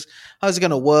is it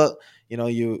going to work?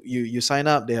 You sign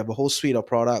up, they have a whole suite of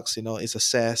products, it's a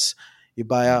SaaS, you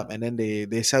buy up, and then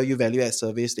they sell you value add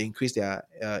service, they increase their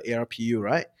ARPU,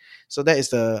 right? So that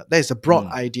is the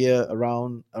broad idea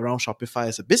around Shopify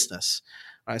as a business,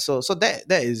 right? So that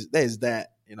is that.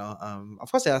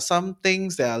 Of course, there are some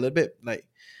things that are a little bit like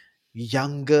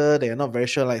younger. They are not very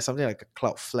sure, like something like a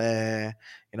Cloudflare,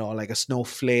 or like a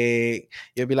Snowflake.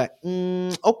 You'll be like,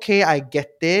 okay, I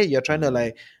get it. You're trying to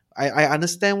like, I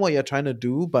understand what you're trying to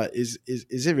do, but is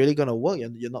it really going to work?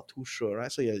 You're not too sure,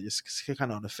 right? So you're just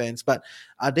kind of on the fence. But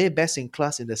are they best in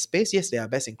class in the space? Yes, they are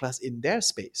best in class in their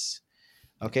space.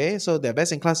 Okay, so they're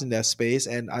best in class in their space,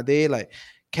 and are they like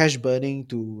cash burning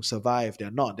to survive?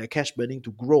 They're not. They're cash burning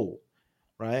to grow.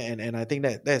 Right, and I think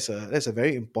that's a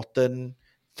very important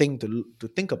thing to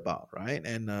think about, right?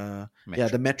 And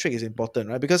the metric is important,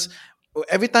 right? Because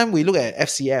every time we look at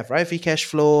FCF, right, free cash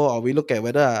flow, or we look at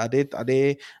whether are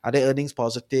they earnings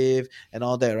positive and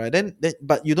all that, right? Then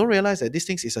but you don't realize that these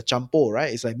things is a jumbo,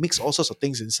 right? It's like mix all sorts of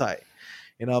things inside,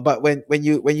 But when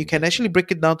you can actually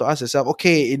break it down to ask yourself,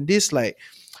 okay, in this like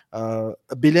 $1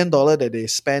 billion that they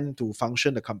spend to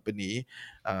function the company,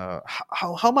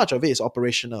 how much of it is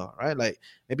operational, right? Like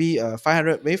maybe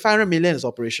 500 million is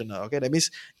operational. Okay, that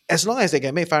means as long as they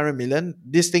can make 500 million,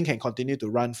 this thing can continue to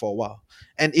run for a while.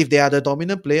 And if they are the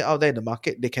dominant player out there in the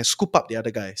market, they can scoop up the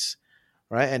other guys,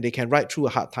 right? And they can ride through a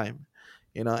hard time.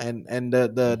 And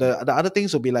the other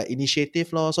things will be like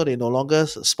initiative law, so they no longer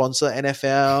sponsor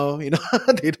NFL.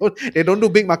 They don't do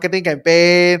big marketing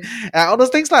campaign, all those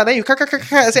things like. Then you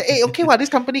say, hey, okay, this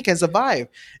company can survive,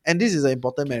 and this is an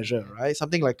important measure, right?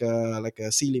 Something like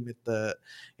a C Limited,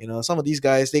 some of these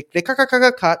guys they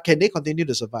cut. Can they continue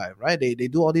to survive, right? They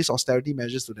do all these austerity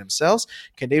measures to themselves.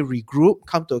 Can they regroup,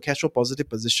 come to a cash flow positive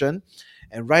position,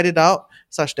 and ride it out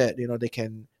such that they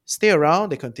can stay around,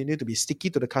 they continue to be sticky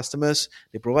to the customers,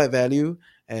 they provide value,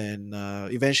 and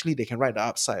eventually they can ride the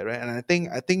upside, right? And I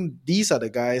think these are the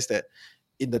guys that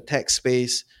in the tech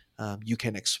space you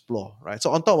can explore, right?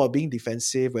 So on top of being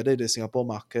defensive, whether the Singapore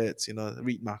markets, the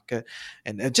REIT market,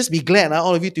 and just be glad,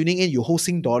 all of you tuning in, you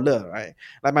hosting dollar, right?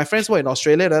 Like my friends were in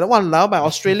Australia, they don't want to allow my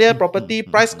Australia property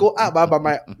price go up, but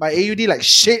my AUD like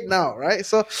shit now, right?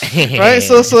 So right,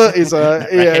 so it's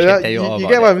you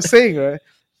get what I'm saying, right?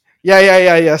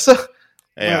 Yeah. So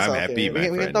yeah, I'm happy, we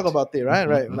man. We can talk about it, right?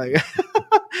 Right. Like,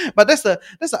 but that's the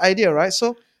idea, right?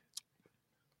 So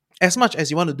as much as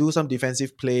you want to do some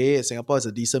defensive play, Singapore is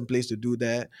a decent place to do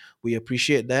that. We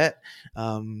appreciate that.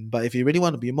 But if you really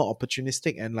want to be more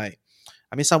opportunistic and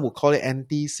some would call it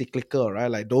anti-cyclical, right?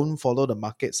 Like don't follow the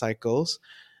market cycles.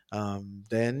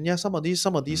 Then some of these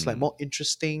like more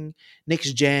interesting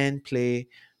next gen play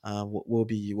will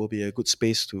be a good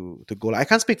space to go. Like, I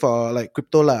can't speak for like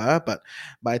crypto but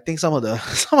I think some of the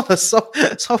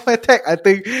software tech, I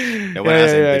think Yeah.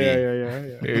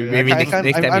 Maybe next time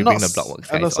we bring the Blockworks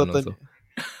guys on also.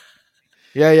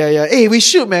 Yeah. Hey, we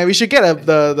should get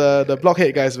the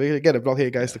Blockhead guys. We should get the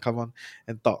Blockhead guys to come on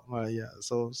and talk.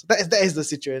 So that is the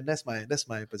situation. That's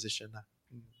my position.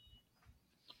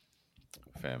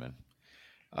 fair, man.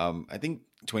 I think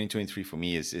 2023 for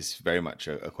me is very much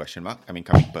a question mark. I mean,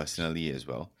 coming personally as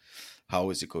well. How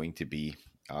is it going to be?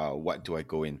 What do I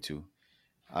go into?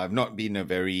 I've not been a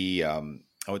very, I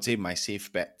would say my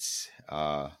safe bets,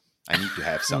 I need to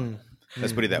have some.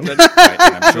 Let's put it that way. Right?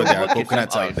 And I'm sure there are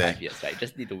coconuts out there. Yes, right.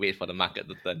 Just need to wait for the market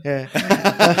to turn. Yeah.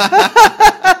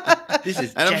 This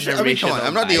is And I'm sure, I mean, come on,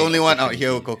 I'm not the only one out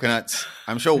here with coconuts.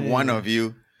 I'm sure one of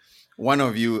you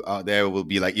out there will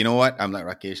be like, you know what? I'm like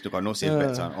Rakesh, look, no safe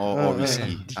bets on or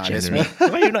risky. That's me. Why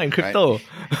are you not in crypto?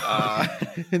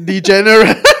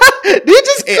 Degenerate. Do you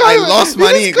just Hey, call I him- lost you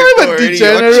money just in call him crypto a already,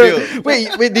 degenerate? chill.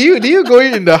 Wait, do you go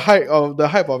in the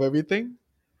hype of everything?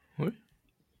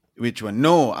 Which one?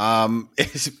 No,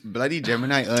 it's bloody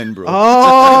Gemini Earn, bro.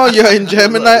 Oh, you're in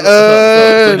Gemini.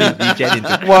 So degen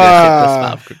into the Wow. safest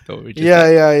part of crypto. Which is Yeah.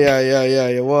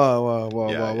 Wow.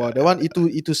 Yeah. That one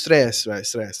itu stress, right?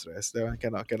 Stress. That one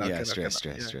cannot. Yeah, cannot.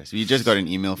 stress. We just got an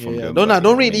email from them.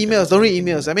 Don't read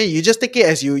emails. I mean, you just take it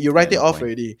as you write Yeah, it no off point.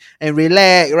 already and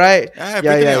relax, right? Yeah,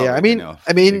 break it out, I break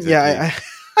mean, it out. yeah.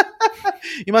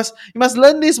 You must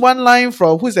learn this one line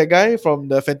from who's that guy from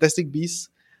the Fantastic Beasts?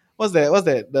 What's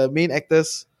that? The main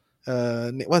actor's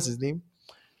what's his name?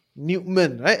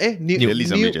 Newtman, right? Clearly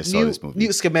somebody just saw this movie.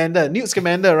 Newt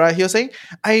Scamander, right? He was saying,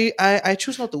 I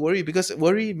choose not to worry because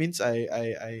worry means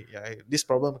I this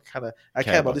problem I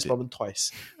care about this problem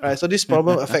twice, right? So this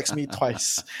problem affects me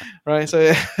twice, right?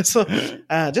 So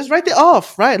just write it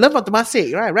off, right? Learn from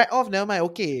Temasek, right? Write off, never mind,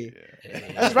 okay.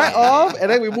 Just write off, and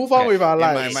then we move on with our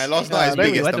lives. My loss not as then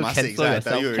big we as want to Temasek, cancel I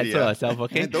tell you already. yourself,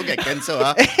 okay? Don't get cancelled,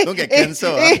 huh? Don't get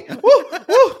cancelled,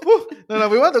 Woo. No,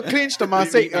 we want to clinch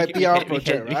Temasek PR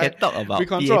project, we right? can talk about We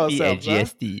control PAP and ourselves, huh?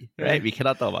 GST, right? We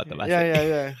cannot talk about the market.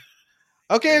 Yeah.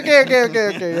 Okay.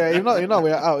 Yeah, if not,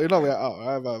 we're out.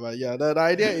 Right? But yeah, the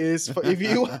idea is if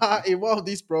you are involved in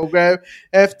this program,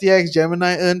 FTX,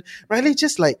 Gemini, Earn, really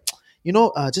just like,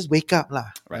 just wake up lah.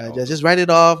 Right, Just write it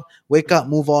off, wake up,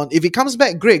 move on. If it comes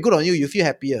back, great, good on you. You feel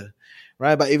happier,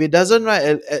 right? But if it doesn't,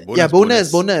 right?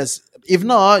 Bonus. If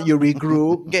not, you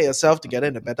regroup, get yourself together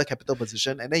in a better capital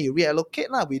position, and then you reallocate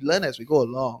lah. We learn as we go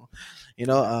along,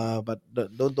 But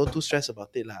don't too stress about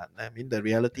it lah. I mean, the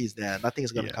reality is there. Nothing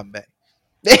is gonna come back.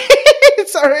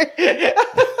 Sorry.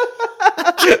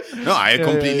 No, I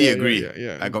completely agree.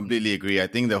 Yeah. I completely agree. I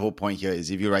think the whole point here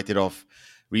is if you write it off,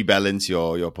 rebalance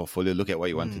your portfolio, look at what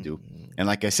you want to do. And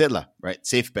like I said, right,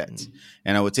 safe bets.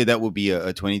 And I would say that would be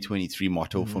a 2023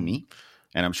 motto for me.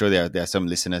 And I'm sure there are some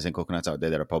listeners and coconuts out there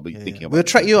that are probably thinking about We'll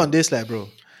track you on this, bro.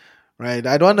 Right?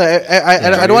 I don't want to.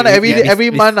 I don't want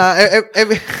every month.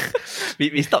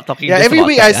 We stopped talking. Yeah, just every about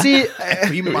week that, I see.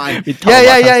 every month. We talk about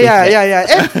something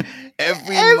that-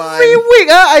 Every Every month. week,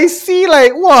 I see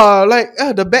like wow, like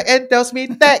the back end tells me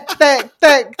tag. I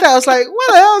was like, what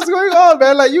the hell is going on,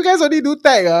 man? Like you guys only do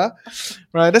tag,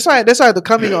 right? That's why I had to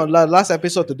come in on last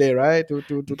episode today, right? To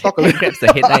talk a It little. grabs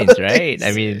the headlines, right?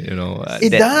 I mean, It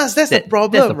does. That's the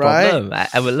problem, right?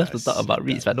 I would love to talk about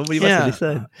REITs, but nobody wants to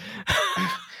listen.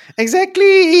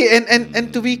 Exactly,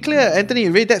 and to be clear, Anthony,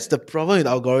 really, that's the problem with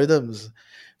algorithms,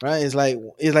 right? It's like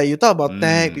you talk about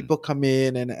tech, people come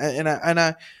in,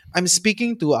 and I'm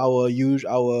speaking to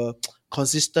our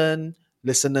consistent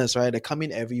listeners, right? That come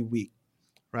in every week,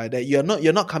 right? That you're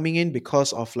not coming in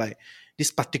because of like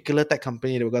this particular tech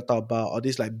company that we're gonna talk about or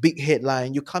this like big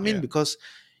headline. You come in because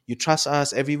you trust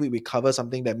us. Every week we cover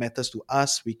something that matters to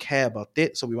us. We care about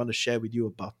it, so we want to share with you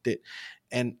about it.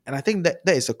 And I think that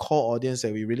is a core audience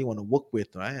that we really want to work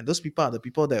with, right? And those people are the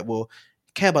people that will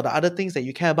care about the other things that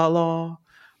you care about, law,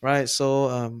 right? So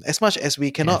as much as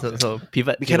we cannot, so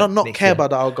pivot. we cannot not next care year.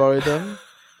 about the algorithm.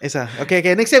 It's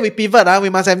okay. Next year we pivot. We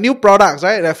must have new products,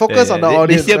 right? That focus on the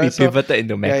audience. This year right? we pivoted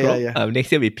into macro. Yeah.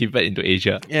 Next year we pivot into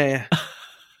Asia. Yeah.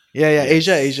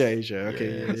 Asia.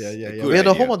 Okay. Yes. Yeah. Good We are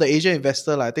the idea. home of the Asia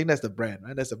investor. I think that's the brand,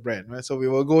 right? That's the brand, right? So we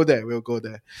will go there.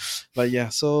 But yeah,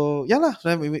 so yeah lah.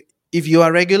 If you are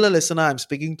a regular listener, I'm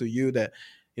speaking to you that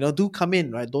do come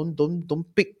in, right? Don't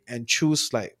pick and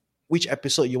choose like which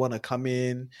episode you want to come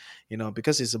in,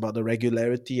 because it's about the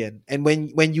regularity and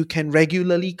when you can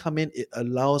regularly come in, it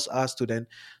allows us to then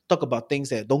talk about things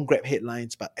that don't grab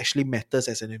headlines but actually matters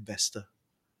as an investor.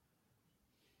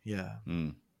 Yeah.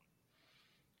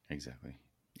 Exactly.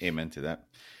 Amen to that.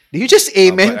 Do you just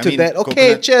amen but, to that?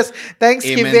 Okay, coconut- cheers.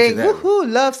 Thanksgiving. Amen to that.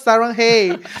 Woohoo, love Sarang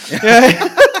Hey.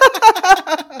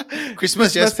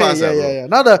 Christmas just passed. Yeah.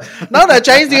 Now the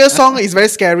Chinese New Year song is very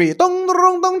scary. Dong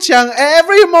dong dong chang.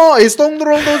 Every mall is dong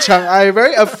dong dong chang. I'm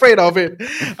very afraid of it.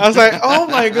 I was like, oh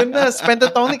my goodness,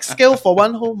 pentatonic scale for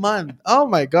one whole month. Oh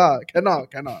my god, cannot.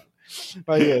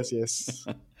 But yes.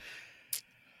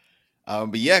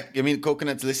 But yeah, I mean,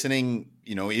 Coconut's listening.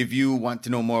 If you want to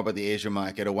know more about the Asian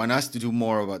market or want us to do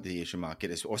more about the Asian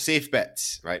market or safe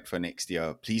bets, right, for next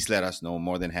year, please let us know.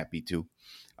 More than happy to.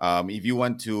 If you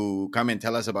want to come and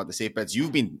tell us about the safe bets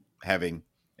you've been having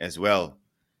as well,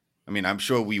 I mean, I'm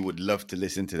sure we would love to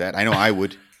listen to that. I know I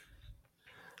would.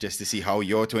 Just to see how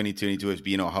your 2022 has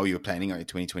been or how you're planning on your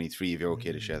 2023, if you're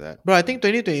okay to share that. Bro, I think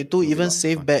 2022 even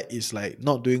safe bet is like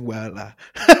not doing well lah.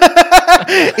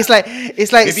 It's like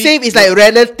maybe safe is like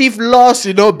relative loss,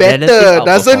 better.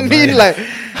 Doesn't mean like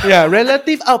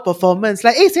relative outperformance.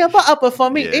 Like Singapore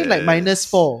outperforming, like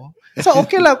 -4. So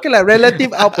okay lah,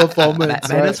 relative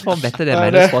outperformance. -4 better than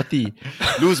 -40.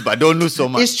 Lose, but don't lose so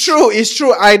much. It's true.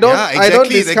 I don't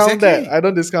discount that. I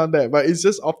don't discount that. But it's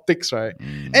just optics, right?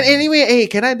 And anyway,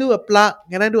 can I do a plug?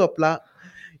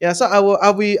 Yeah, so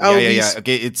I'll be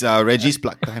Okay, it's Reggie's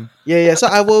plug time. Yeah. So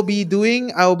I will be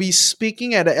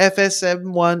speaking at the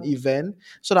FSM1 event.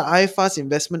 So the iFast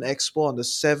Investment Expo on the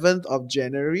 7th of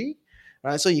January.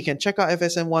 Right, so you can check out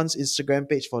FSM1's Instagram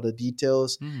page for the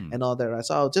details and all that, right?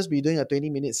 So I'll just be doing a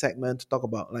 20-minute segment to talk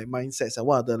about like mindsets and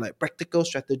what are the like practical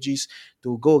strategies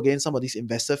to go against some of these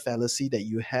investor fallacy that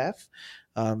you have.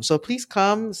 So please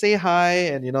come, say hi,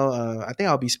 and I think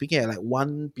I'll be speaking at like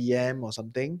 1 p.m. or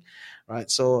something, right?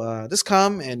 So just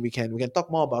come and we can talk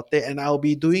more about it. And I'll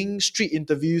be doing street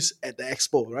interviews at the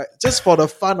expo, right? Just for the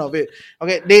fun of it.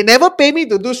 Okay, they never pay me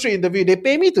to do street interview; they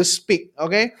pay me to speak.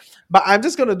 Okay, but I'm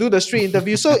just gonna do the street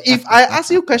interview. So if I ask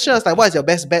you questions like, "What is your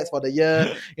best bet for the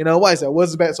year?" What is your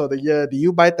worst bet for the year? Do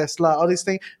you buy Tesla? All these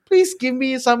things. Please give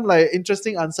me some like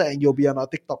interesting answer, and you'll be on our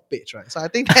TikTok page, right? So I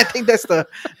think that's the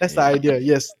idea.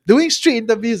 Yes, doing street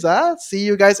interviews. See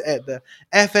you guys at the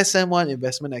FSM1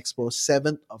 Investment Expo,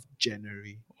 7th of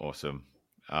January. Awesome.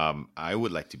 I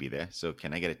would like to be there. So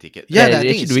can I get a ticket? Yeah, I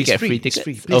think do we get free tickets?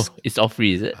 It's free, it's all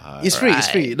free, is it? It's free. It's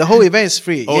free. The whole event is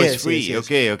free. Oh, yes, it's free. Yes.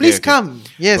 Okay. Please come.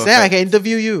 Yes, perfect. Then I can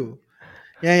interview you.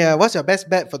 Yeah. What's your best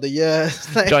bet for the year?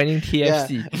 Joining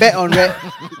TFC. Yeah. Bet on Red.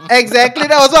 Exactly.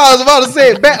 That was what I was about to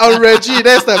say. Bet on Reggie.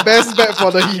 That's the best bet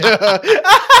for the year.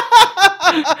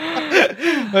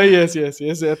 Oh, yes.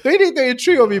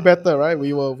 2023 will be better, right?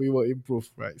 We will improve,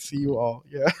 right? See you all.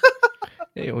 Yeah.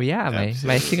 Oh yeah,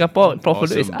 my Singapore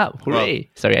portfolio is up. Hooray! Well,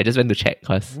 sorry, I just went to check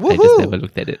because I just never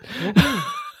looked at it.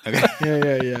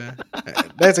 Okay. Yeah.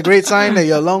 That's a great sign that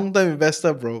you're a long-term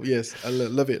investor, bro. Yes, I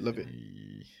love it.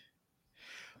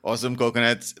 Awesome,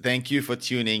 Coconuts. Thank you for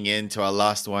tuning in to our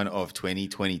last one of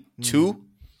 2022.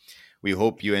 We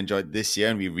hope you enjoyed this year,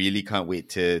 and we really can't wait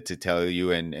to tell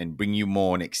you and bring you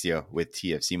more next year with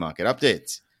TFC Market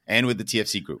Updates and with the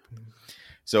TFC Group.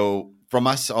 So from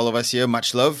us, all of us here,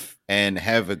 much love and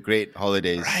have a great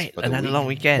holidays. Right, another long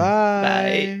weekend.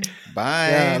 Bye. Bye.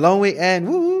 Yeah, long weekend.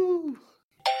 Woo.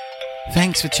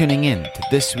 Thanks for tuning in to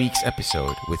this week's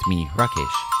episode with me,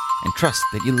 Rakesh, and trust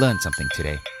that you learned something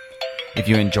today. If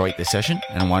you enjoyed the session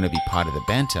and want to be part of the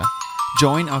banter,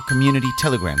 join our community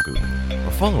Telegram group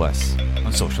or follow us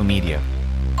on social media.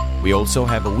 We also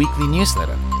have a weekly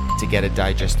newsletter to get a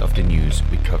digest of the news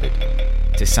we covered.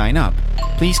 To sign up,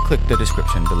 please click the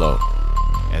description below.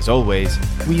 As always,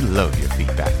 we love your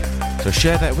feedback, so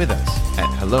share that with us at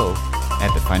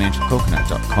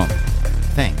hello@thefinancialcoconut.com.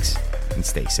 Thanks, and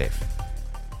stay safe.